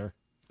level either.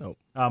 Nope.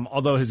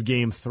 Although his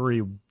game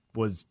 3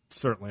 was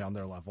certainly on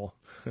their level.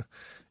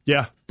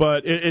 Yeah,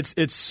 but it's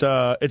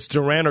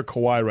Durant or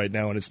Kawhi right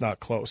now, and it's not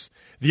close.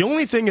 The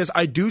only thing is,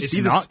 I do see this.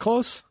 It's not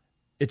close?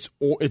 It's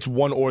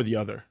one or the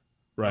other,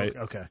 right?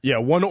 Okay. Yeah,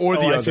 one or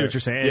the other. I see what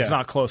you're saying. Yeah. It's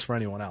not close for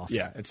anyone else.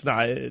 Yeah, it's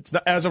not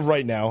as of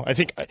right now. I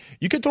think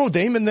you could throw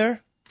Dame in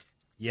there.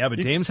 Yeah, but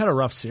Dame's had a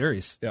rough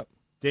series. Yep.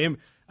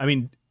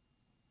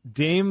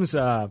 Dame's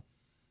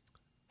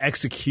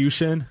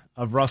execution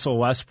of Russell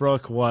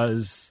Westbrook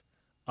was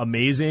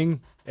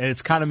amazing, and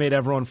it's kind of made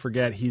everyone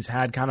forget he's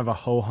had kind of a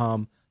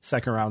ho-hum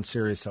second-round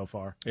series so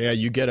far. Yeah,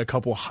 you get a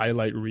couple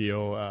highlight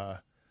reel.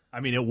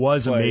 It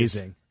was plays.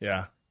 Amazing.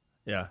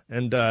 Yeah,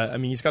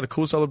 and he's got a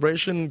cool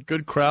celebration,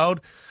 good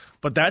crowd,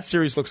 but that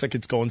series looks like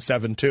it's going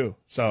 7-2.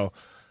 So,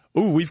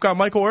 we've got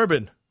Mychael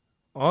Urban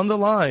on the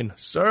line,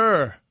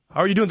 sir.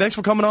 How are you doing? Thanks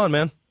for coming on,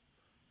 man.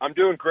 I'm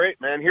doing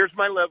great, man. Here's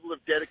my level of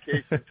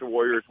dedication to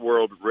Warriors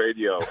World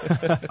Radio.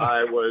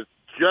 I was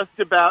just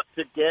about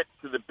to get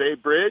to the Bay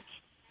Bridge,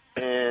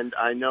 and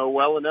I know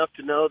well enough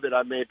to know that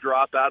I may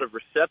drop out of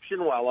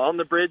reception while on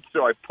the bridge,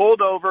 so I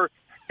pulled over,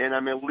 and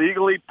I'm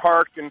illegally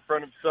parked in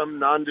front of some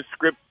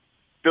nondescript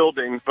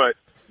building, but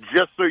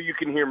just so you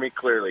can hear me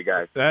clearly,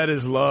 guys. That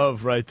is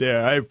love right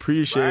there. I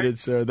appreciate it,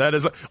 sir. That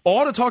is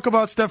all to talk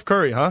about Steph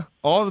Curry, huh?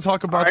 All to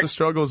talk about the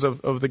struggles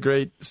of the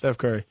great Steph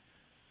Curry.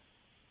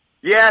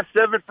 Yeah,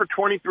 7 for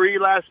 23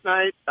 last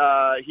night.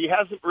 He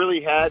hasn't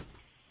really had,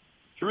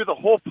 through the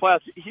whole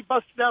playoffs, he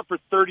busted out for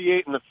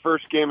 38 in the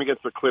first game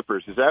against the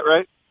Clippers. Is that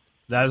right?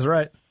 That is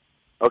right.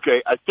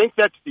 Okay, I think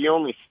that's the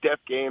only Steph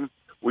game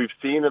we've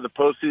seen of the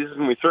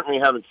postseason. We certainly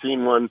haven't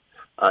seen one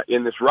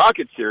in this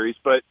Rocket series,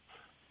 but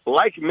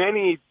like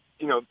many,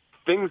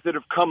 things that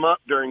have come up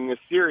during this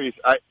series,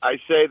 I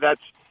say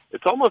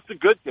it's almost a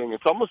good thing.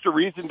 It's almost a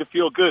reason to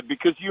feel good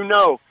because you're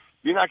not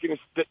going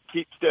to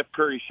keep Steph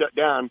Curry shut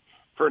down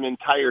for an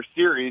entire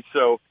series.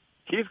 So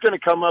he's going to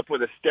come up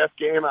with a Steph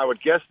game. I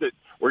would guess that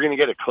we're going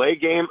to get a Clay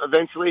game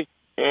eventually.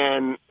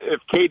 And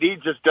if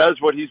KD just does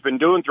what he's been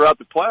doing throughout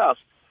the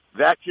playoffs,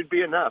 that should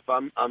be enough.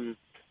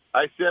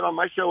 I said on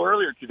my show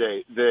earlier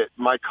today that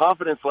my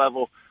confidence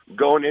level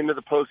going into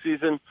the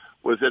postseason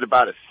was at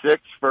about a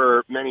 6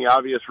 for many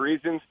obvious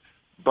reasons,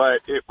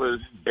 but it was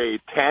a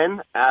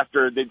 10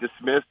 after they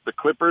dismissed the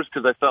Clippers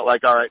because I felt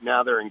like, all right,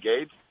 now they're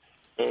engaged.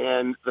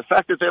 And the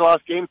fact that they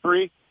lost Game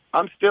 3,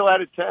 I'm still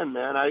at a 10,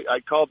 man. I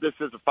called this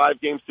as a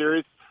 5-game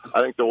series.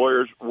 I think the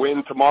Warriors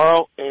win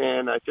tomorrow,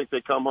 and I think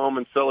they come home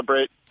and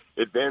celebrate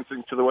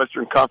advancing to the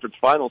Western Conference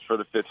Finals for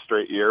the 5th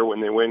straight year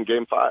when they win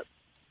Game 5.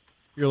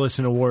 You're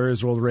listening to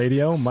Warriors World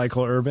Radio.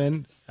 Mychael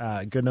Urban,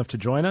 good enough to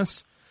join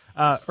us.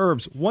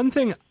 Urbs, one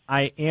thing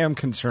I am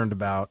concerned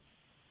about,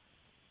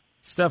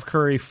 Steph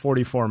Curry,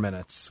 44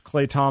 minutes.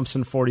 Klay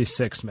Thompson,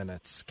 46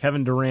 minutes.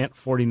 Kevin Durant,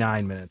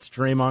 49 minutes.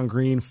 Draymond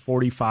Green,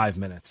 45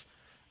 minutes.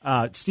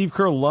 Steve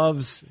Kerr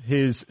loves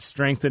his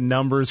strength in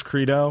numbers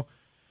credo.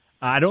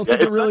 I don't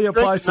think it really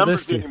applies to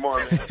this team anymore,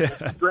 man.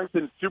 It's strength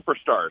in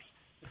superstars.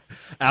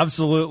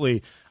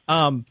 Absolutely.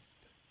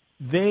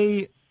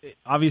 They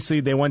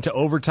went to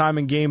overtime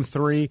in Game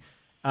 3.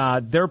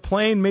 They're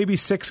playing maybe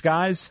 6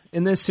 guys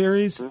in this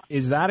series. Mm-hmm.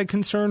 Is that a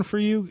concern for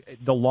you?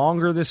 The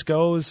longer this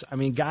goes,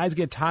 guys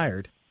get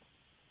tired.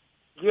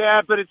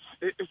 Yeah, but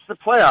it's the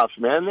playoffs,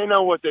 man. They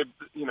know what this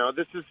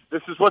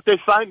is what they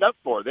signed up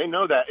for. They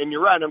know that, and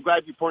you're right. I'm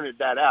glad you pointed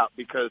that out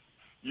because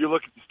you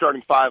look at the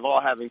starting 5 all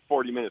having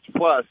 40 minutes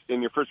plus,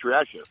 and your first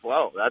reaction is,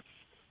 "Well, that's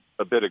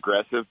a bit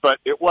aggressive." But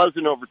it was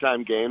an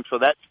overtime game, so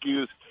that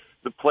skews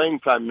the playing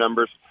time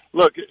numbers.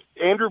 Look,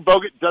 Andrew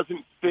Bogut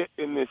doesn't fit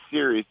in this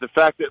series. The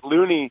fact that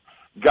Looney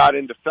got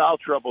into foul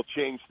trouble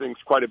changed things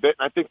quite a bit,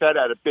 and I think that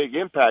had a big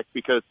impact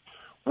because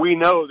we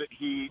know that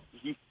he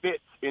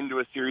fits into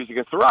a series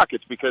against the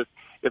Rockets because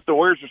if the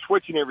Warriors are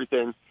switching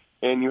everything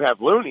and you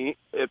have Looney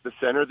at the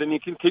center, then you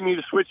continue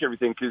to switch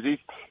everything because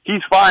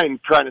he's fine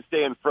trying to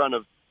stay in front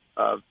of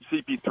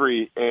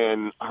CP3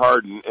 and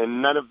Harden,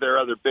 and none of their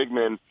other big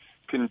men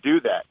can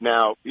do that.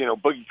 Now,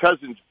 Boogie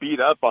Cousins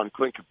beat up on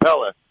Clint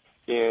Capella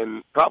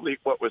in probably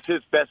what was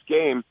his best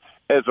game,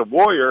 as a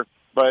Warrior,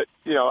 but,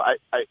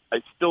 I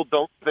still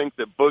don't think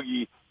that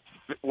Boogie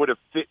would have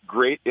fit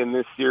great in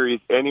this series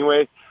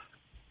anyway.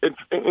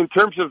 In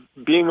terms of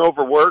being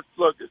overworked,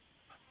 look,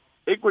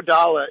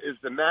 Iguodala is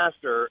the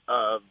master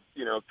of,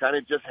 kind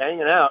of just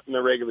hanging out in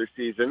the regular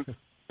season.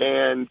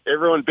 And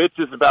everyone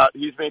bitches about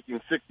he's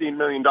making $16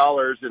 million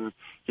and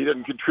he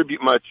doesn't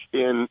contribute much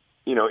in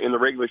the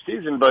regular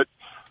season. But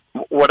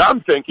what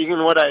I'm thinking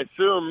and what I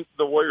assume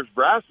the Warriors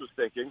brass was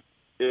thinking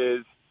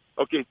is,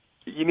 okay,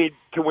 you need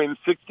to win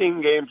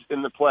 16 games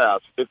in the playoffs.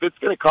 If it's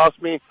going to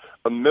cost me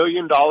 $1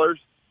 million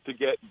to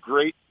get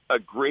a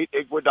great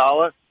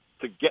Iguodala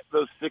to get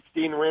those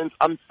 16 wins,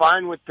 I'm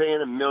fine with paying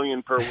 $1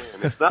 million per win.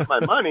 It's not my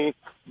money,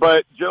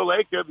 but Joe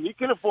Lacob, he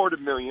can afford $1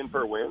 million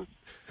per win.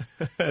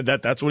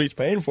 That's what he's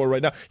paying for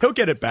right now. He'll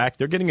get it back.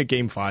 They're getting a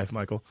Game 5,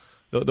 Michael.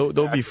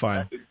 They'll be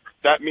fine.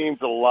 That means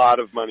a lot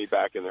of money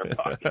back in their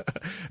pocket.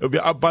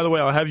 By the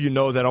way, I'll have you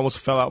know that I almost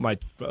fell out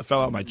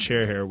my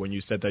chair here when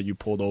you said that you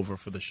pulled over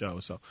for the show.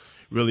 So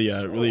really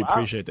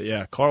appreciate that.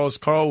 Yeah, Carl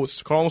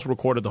almost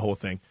recorded the whole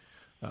thing.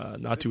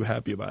 Not too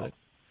happy about it.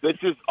 This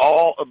is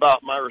all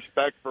about my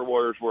respect for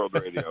Warriors World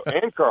Radio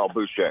and Carl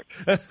Bouchek.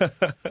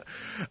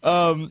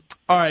 All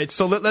right,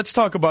 so let's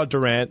talk about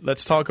Durant.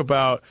 Let's talk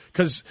about,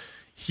 because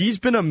he's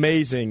been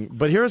amazing.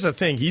 But here's the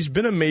thing. He's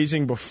been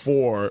amazing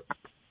before,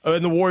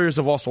 and the Warriors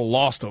have also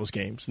lost those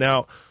games.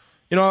 Now,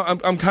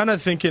 I'm kind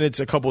of thinking it's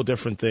a couple of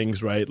different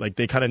things, right? Like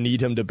they kind of need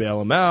him to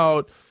bail him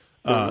out.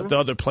 The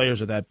other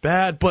players are that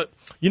bad. But,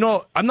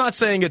 I'm not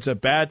saying it's a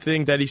bad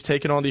thing that he's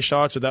taking all these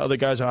shots or that other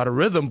guys are out of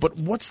rhythm, but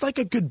what's like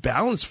a good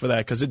balance for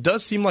that? Because it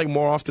does seem like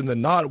more often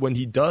than not, when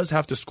he does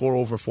have to score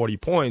over 40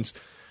 points,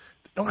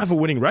 they don't have a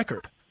winning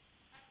record.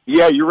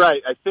 Yeah, you're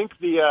right. I think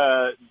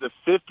the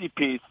 50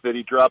 piece that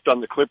he dropped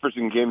on the Clippers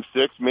in Game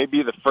 6 may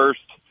be the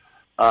first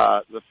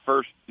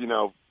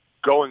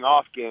going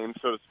off game,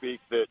 so to speak,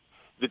 that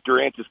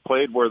Durant has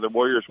played where the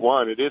Warriors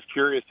won. It is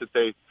curious that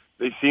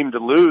they seem to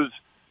lose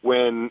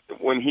when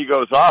he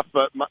goes off.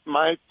 But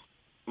my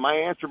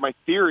answer, my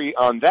theory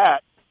on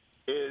that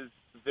is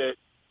that,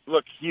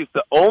 look, he's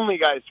the only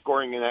guy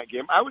scoring in that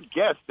game. I would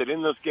guess that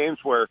in those games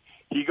where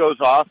he goes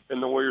off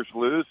and the Warriors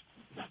lose,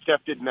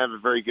 Steph didn't have a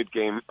very good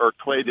game, or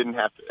Klay didn't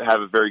have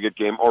a very good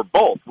game, or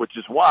both, which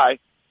is why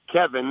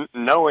Kevin,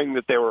 knowing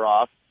that they were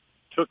off,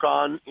 took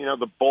on,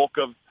 the bulk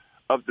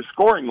of the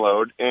scoring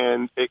load.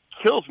 And it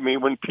kills me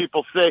when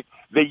people say,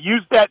 they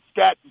use that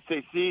stat to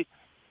say, see,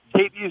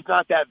 KD is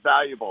not that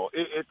valuable.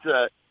 It's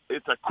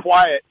a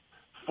quiet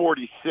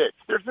 46.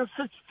 There's no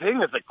such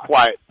thing as a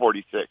quiet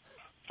 46.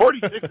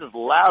 46 is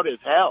loud as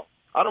hell.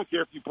 I don't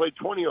care if you play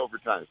 20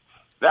 overtimes.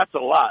 That's a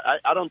lot.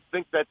 I don't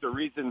think that's a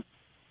reason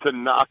to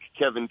knock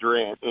Kevin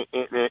Durant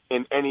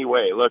in any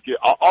way. Look,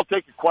 I'll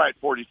take a quiet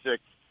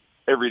 46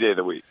 every day of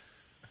the week.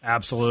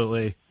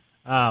 Absolutely.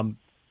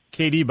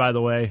 KD, by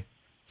the way,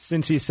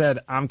 since he said,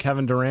 I'm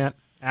Kevin Durant,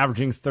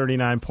 averaging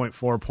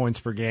 39.4 points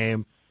per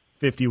game,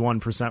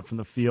 51% from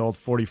the field,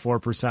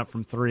 44%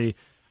 from three.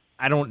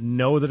 I don't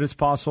know that it's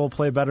possible to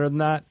play better than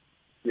that.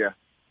 Yeah.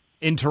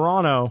 In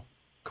Toronto,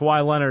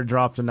 Kawhi Leonard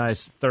dropped a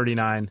nice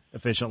 39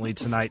 efficiently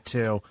tonight,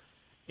 too.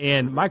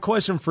 And my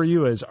question for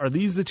you is, are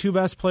these the two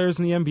best players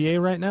in the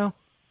NBA right now?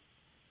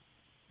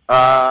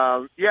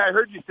 Yeah, I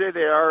heard you say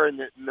they are, and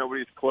that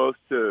nobody's close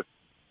to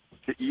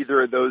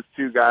either of those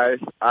two guys.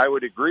 I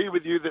would agree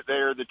with you that they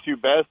are the two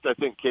best. I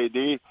think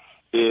KD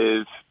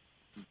is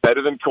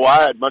better than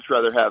Kawhi. I'd much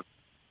rather have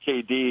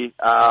KD.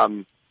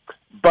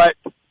 But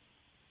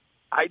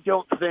I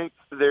don't think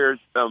there's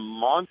a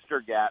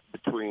monster gap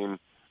between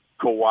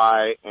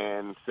Kawhi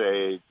and,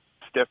 say,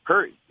 Steph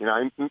Curry.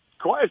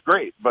 Kawhi is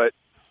great, but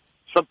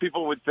some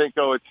people would think,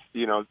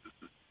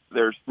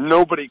 there's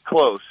nobody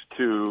close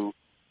to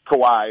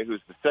Kawhi,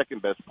 who's the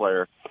second best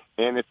player.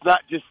 And it's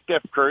not just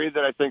Steph Curry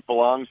that I think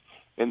belongs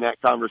in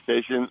that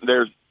conversation.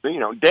 There's,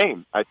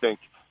 Dame, I think.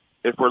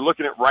 If we're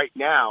looking at right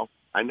now,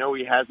 I know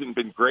he hasn't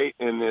been great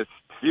in this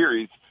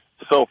series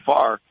so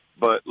far,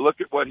 but look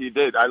at what he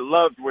did. I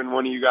loved when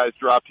one of you guys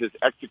dropped his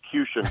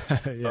execution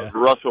of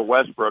Russell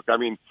Westbrook. I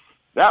mean,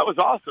 that was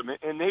awesome.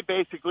 And they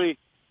basically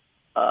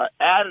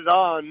added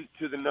on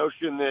to the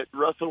notion that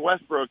Russell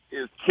Westbrook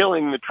is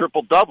killing the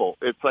triple-double.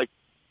 It's like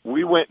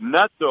we went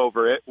nuts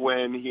over it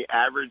when he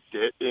averaged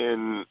it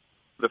in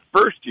the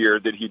first year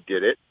that he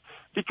did it,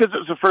 because it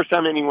was the first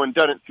time anyone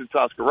done it since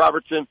Oscar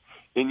Robertson.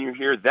 And you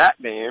hear that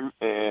name,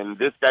 and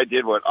this guy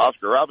did what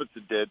Oscar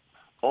Robertson did.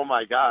 Oh,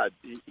 my God,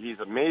 he's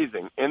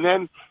amazing. And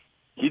then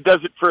he does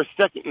it for a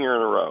second year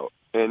in a row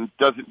and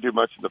doesn't do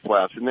much in the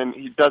playoffs. And then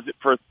he does it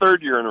for a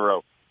third year in a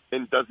row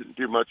and doesn't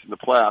do much in the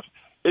playoffs.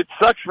 It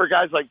sucks for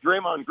guys like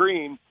Draymond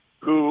Green,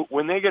 who,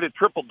 when they get a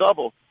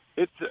triple-double,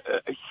 it's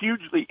a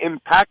hugely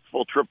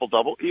impactful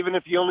triple-double, even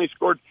if he only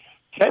scored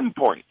 10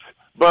 points.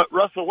 But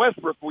Russell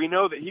Westbrook, we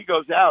know that he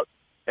goes out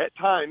at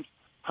times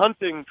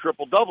hunting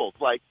triple-doubles.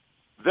 Like,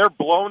 they're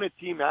blowing a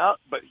team out,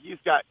 but he's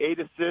got 8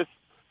 assists,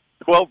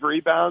 12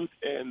 rebounds,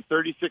 and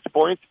 36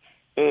 points,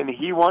 and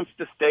he wants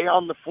to stay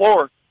on the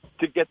floor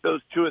to get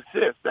those 2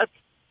 assists. That's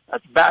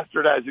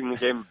bastardizing the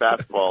game of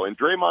basketball, and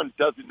Draymond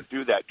doesn't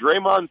do that.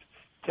 Draymond's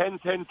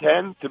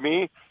 10-10-10 to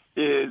me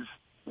is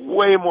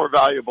way more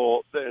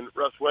valuable than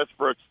Russ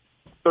Westbrook's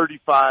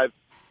 35-14-14.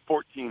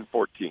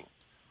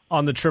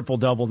 On the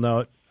triple-double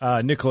note,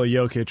 Nikola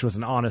Jokic was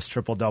an honest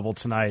triple-double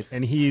tonight,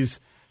 and he's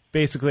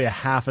basically a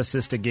half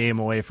assist a game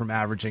away from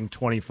averaging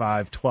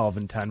 25, 12,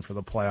 and 10 for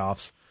the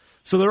playoffs.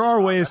 So there are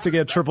ways to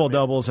get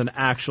triple-doubles and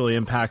actually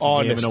impact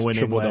the game in a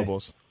winning way.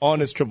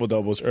 Honest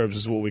triple-doubles, Urbs,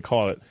 is what we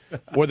call it.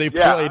 Where they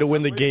play to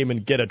win the game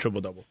and get a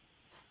triple-double.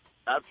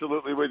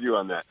 Absolutely with you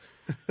on that.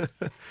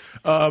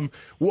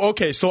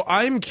 Okay, so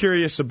I'm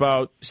curious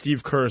about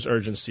Steve Kerr's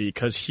urgency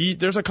because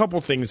there's a couple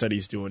things that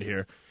he's doing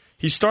here.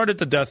 He started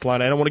the death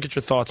line. I don't want to get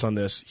your thoughts on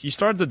this. He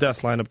started the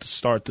death lineup to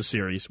start the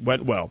series.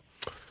 Went well.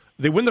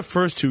 They win the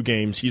first two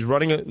games. He's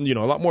running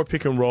a lot more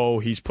pick and roll.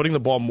 He's putting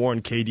the ball more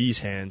in KD's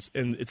hands,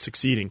 and it's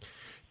succeeding.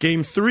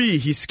 Game 3,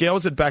 he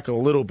scales it back a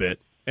little bit,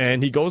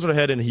 and he goes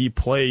ahead and he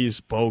plays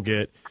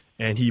Bogut,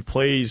 and he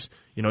plays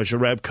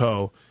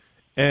Jerebko,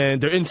 and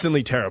they're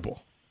instantly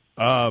terrible.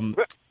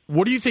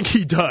 What do you think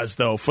he does,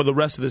 though, for the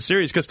rest of the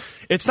series? Because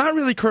it's not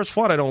really Kerr's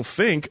fault, I don't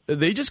think.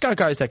 They just got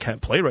guys that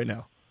can't play right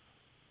now.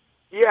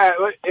 Yeah,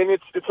 and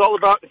it's all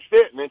about the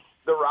fit. And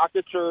the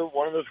Rockets are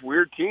one of those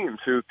weird teams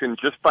who can,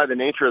 just by the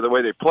nature of the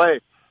way they play,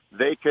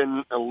 they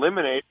can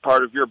eliminate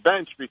part of your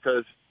bench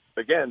because,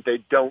 again, they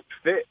don't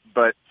fit.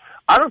 But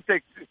I don't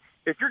think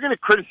if you're going to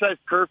criticize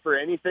Kerr for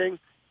anything,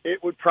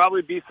 it would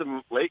probably be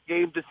some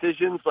late-game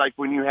decisions, like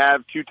when you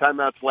have 2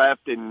 timeouts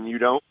left and you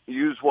don't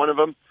use one of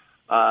them.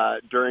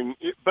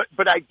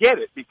 But I get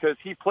it because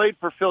he played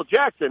for Phil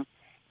Jackson,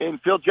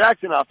 and Phil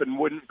Jackson often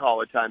wouldn't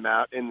call a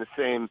timeout in the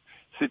same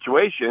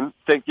situation,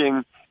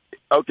 thinking,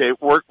 okay,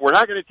 we're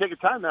not going to take a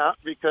timeout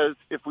because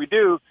if we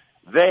do,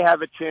 they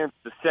have a chance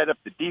to set up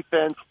the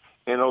defense,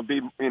 and it'll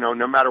be,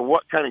 no matter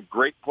what kind of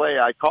great play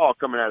I call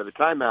coming out of the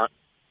timeout,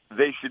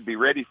 they should be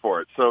ready for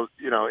it. So,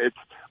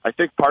 I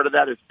think part of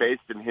that is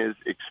based in his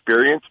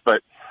experience,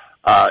 but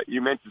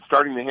you mentioned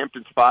starting the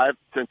Hamptons 5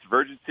 sense of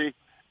urgency.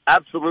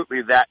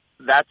 Absolutely,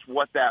 that's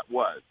what that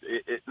was.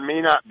 It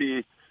may not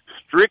be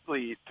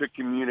strictly to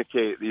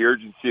communicate the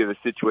urgency of the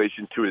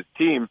situation to his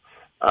team,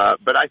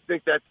 but I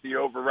think that's the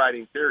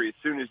overriding theory. As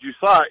soon as you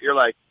saw it, you're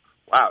like,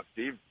 wow,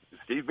 Steve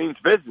means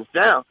business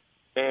now.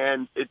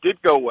 And it did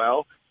go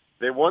well.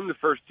 They won the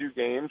first 2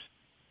 games,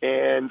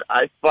 and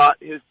I thought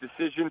his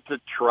decision to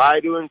try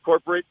to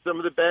incorporate some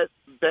of the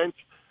bench,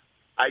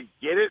 I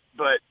get it,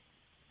 but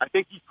I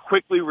think he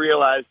quickly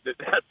realized that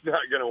that's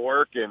not going to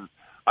work, and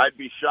I'd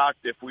be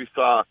shocked if we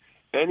saw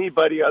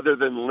anybody other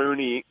than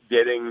Looney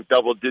getting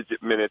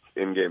double-digit minutes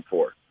in Game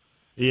 4.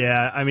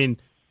 Yeah, I mean,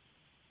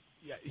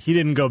 he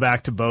didn't go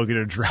back to Bogut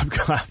or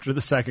Jerebko after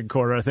the second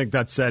quarter. I think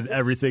that said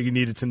everything you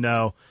needed to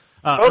know.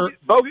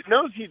 Bogut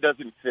knows he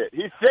doesn't fit.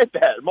 He said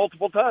that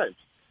multiple times.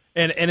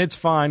 And it's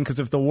fine because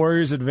if the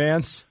Warriors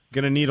advance,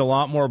 going to need a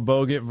lot more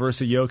Bogut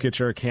versus Jokic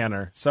or a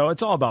Kanter. So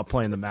it's all about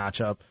playing the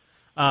matchup.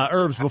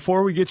 Urbs,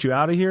 before we get you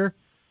out of here,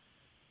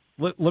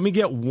 let me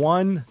get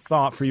one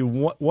thought for you.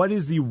 What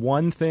is the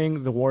one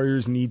thing the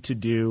Warriors need to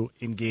do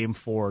in Game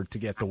 4 to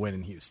get the win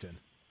in Houston?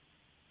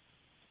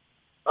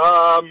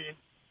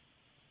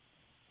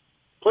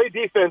 Play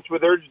defense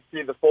with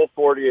urgency the full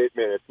 48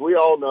 minutes. We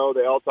all know,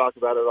 they all talk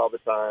about it all the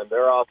time.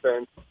 Their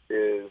offense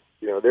is,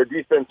 their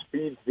defense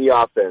feeds the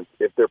offense.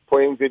 If they're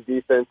playing good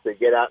defense, they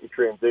get out in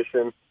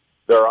transition.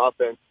 Their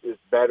offense is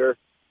better.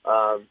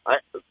 So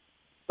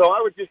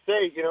I would just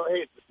say,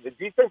 hey, the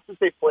defense that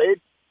they played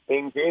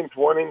in Games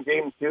 1 and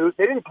Game 2,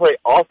 they didn't play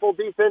awful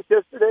defense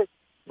yesterday,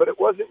 but it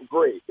wasn't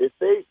great. If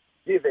they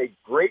give a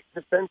great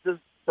defensive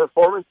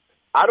performance,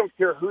 I don't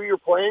care who you're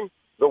playing,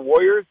 the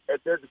Warriors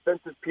at their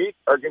defensive peak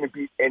are going to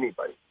beat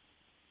anybody.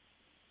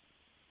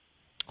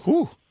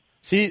 Whew.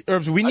 See,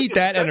 Urbs, we need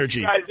that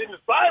energy. Guys into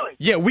silence.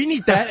 Yeah, we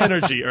need that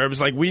energy, Urbs.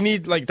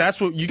 That's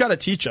what you got to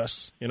teach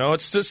us.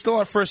 It's just still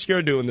our first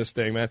year doing this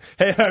thing, man.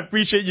 Hey, I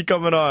appreciate you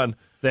coming on.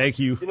 Thank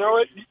you. You know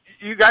what?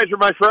 You guys are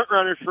my front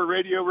runners for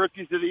Radio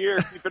Rookies of the Year.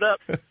 Keep it up.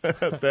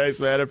 Thanks,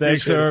 man. I appreciate it.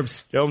 Thanks,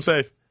 Urbs. Get home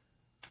safe.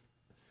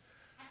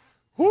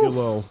 Do a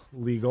little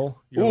legal.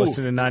 You're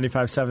listening to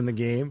 95.7 The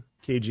Game,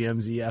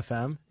 KGMZ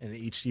FM, and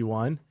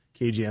HD1,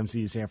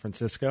 KGMZ San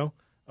Francisco,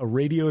 a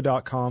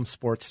radio.com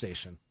sports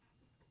station.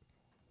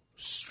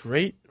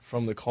 Straight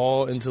from the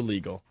call into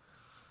legal.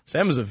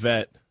 Sam is a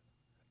vet.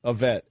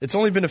 It's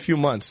only been a few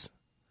months.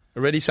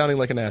 Already sounding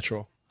like a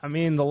natural. I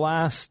mean, the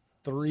last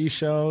 3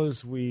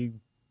 shows, we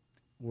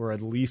were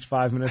at least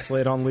 5 minutes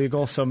late on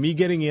legal. So me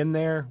getting in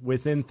there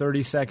within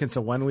 30 seconds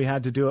of when we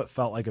had to do it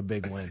felt like a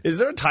big win. Is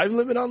there a time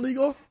limit on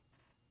legal?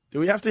 Do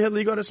we have to hit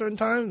legal at a certain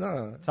time?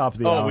 No. Top of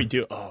the hour. We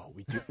do.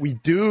 We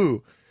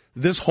do.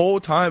 This whole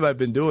time I've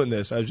been doing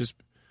this, I've just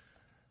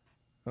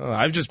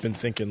been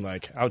thinking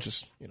I'll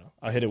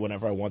hit it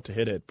whenever I want to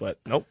hit it. But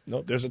nope.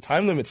 There's a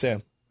time limit,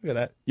 Sam. Look at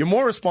that. You're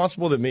more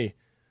responsible than me.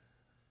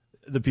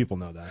 The people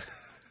know that.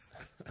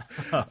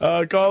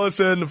 Call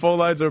us in. The phone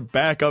lines are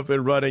back up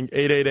and running.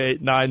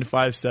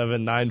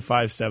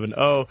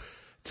 888-957-9570.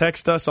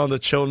 Text us on the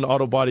Chilton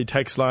Auto Body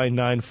text line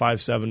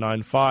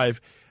 95795.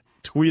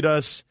 Tweet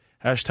us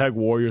Hashtag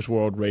Warriors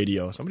World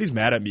Radio. Somebody's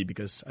mad at me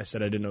because I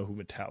said I didn't know who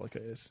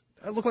Metallica is.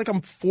 I look like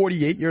I'm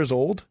 48 years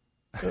old.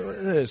 What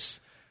is this?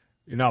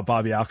 You're not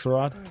Bobby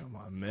Axelrod? Come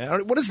on,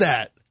 man. What is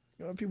that?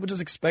 People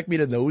just expect me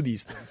to know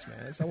these things,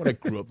 man. That's not what I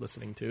grew up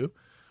listening to.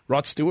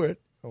 Rod Stewart.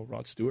 Oh,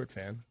 Rod Stewart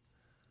fan.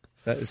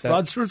 Is that...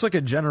 Rod Stewart's like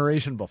a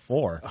generation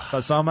before.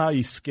 So somehow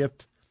you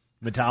skipped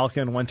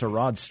Metallica and went to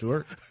Rod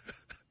Stewart.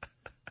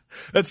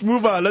 Let's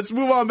move on. Let's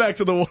move on back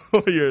to the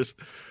Warriors.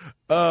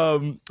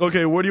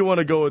 Okay, where do you want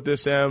to go with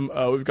this, Sam?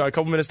 We've got a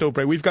couple minutes to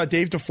break. We've got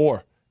Dave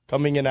DeFore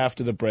coming in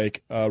after the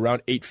break,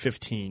 around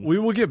 8:15. We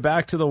will get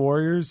back to the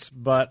Warriors,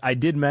 but I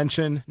did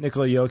mention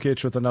Nikola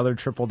Jokic with another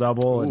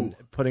triple-double and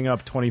putting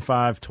up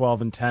 25,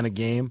 12, and 10 a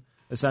game,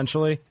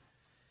 essentially.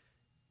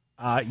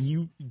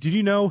 Did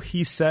you know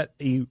he set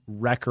a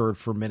record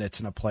for minutes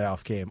in a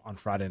playoff game on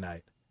Friday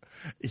night?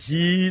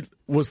 He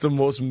was the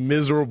most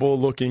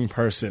miserable-looking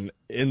person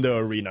in the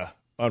arena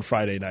on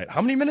Friday night.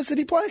 How many minutes did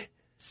he play?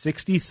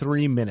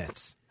 63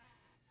 minutes.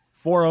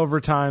 4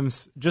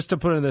 overtimes. Just to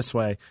put it this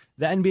way,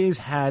 the NBA's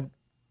had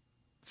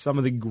some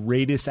of the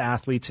greatest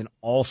athletes in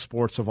all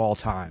sports of all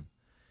time.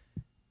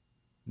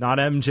 Not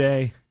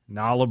MJ,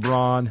 not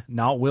LeBron,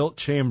 not Wilt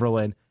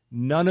Chamberlain.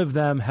 None of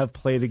them have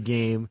played a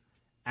game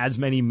as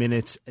many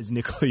minutes as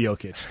Nikola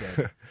Jokic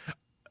did.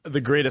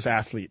 The greatest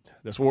athlete.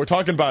 That's what we're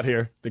talking about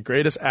here. The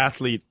greatest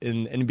athlete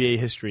in NBA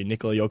history,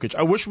 Nikola Jokic.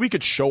 I wish we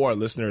could show our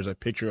listeners a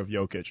picture of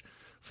Jokic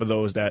for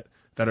those that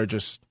are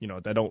just,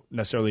 that don't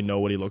necessarily know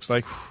what he looks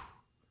like.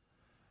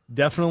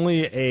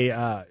 Definitely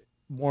a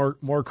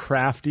more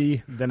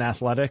crafty than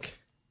athletic.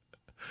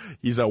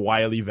 He's a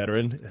wily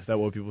veteran. Is that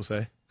what people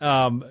say?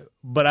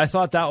 But I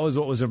thought that was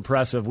what was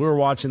impressive. We were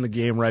watching the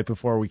game right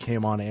before we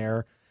came on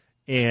air,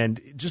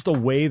 and just the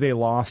way they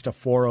lost a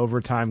 4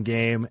 overtime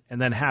game and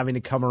then having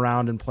to come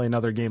around and play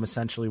another game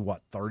essentially,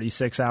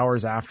 36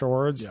 hours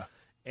afterwards? Yeah.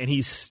 And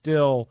he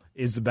still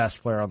is the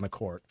best player on the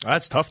court.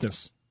 That's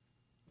toughness.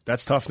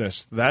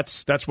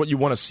 That's what you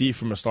want to see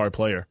from a star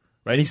player,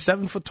 right? He's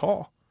 7 foot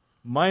tall.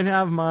 Might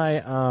have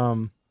my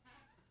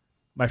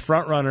my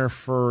front runner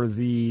for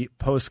the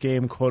post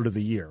game quote of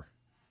the year.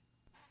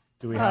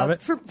 Do we have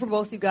it? For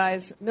both you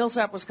guys,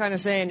 Millsap was kind of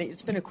saying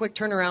it's been a quick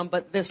turnaround,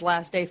 but this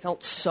last day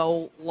felt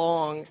so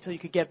long until you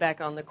could get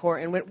back on the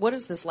court. And what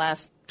has this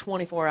last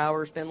 24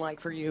 hours been like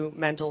for you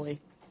mentally?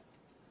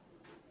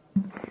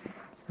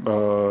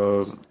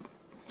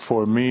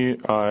 For me,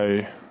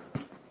 I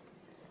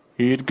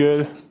eat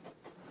good.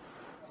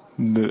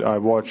 I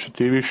watch a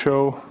TV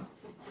show.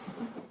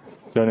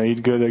 Then I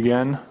eat good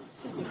again.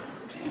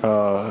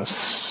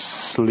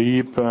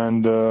 Sleep,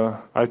 and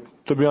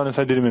to be honest,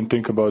 I didn't even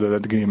think about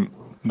that game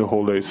the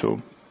whole day.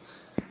 So,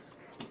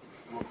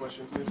 more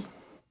question, please.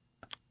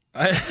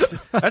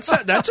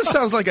 That just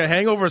sounds like a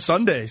hangover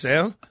Sunday,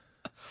 Sam.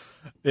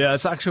 Yeah,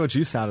 that's actually what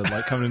you sounded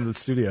like coming into the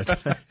studio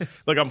today.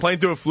 Look, I'm playing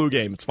through a flu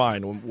game. It's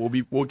fine.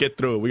 We'll get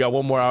through it. We got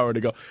one more hour to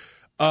go.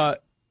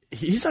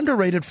 He's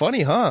underrated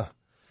funny, huh?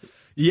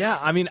 Yeah,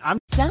 I mean,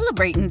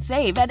 Celebrate and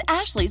save at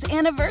Ashley's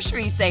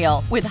Anniversary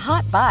Sale. With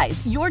Hot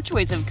Buys, your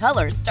choice of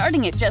colors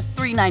starting at just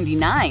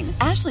 $3.99.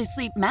 Ashley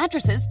Sleep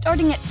mattresses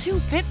starting at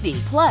 $2.50.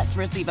 Plus,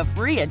 receive a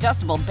free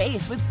adjustable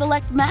base with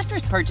select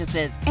mattress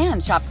purchases.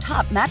 And shop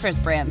top mattress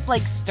brands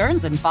like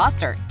Stearns &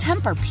 Foster,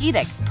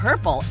 Tempur-Pedic,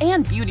 Purple,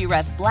 and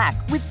Beautyrest Black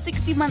with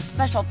 60-month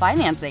special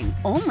financing.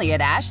 Only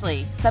at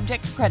Ashley.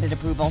 Subject to credit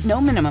approval.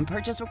 No minimum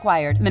purchase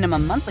required.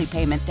 Minimum monthly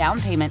payment, down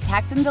payment,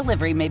 tax, and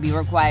delivery may be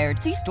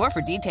required. See store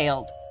for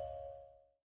details.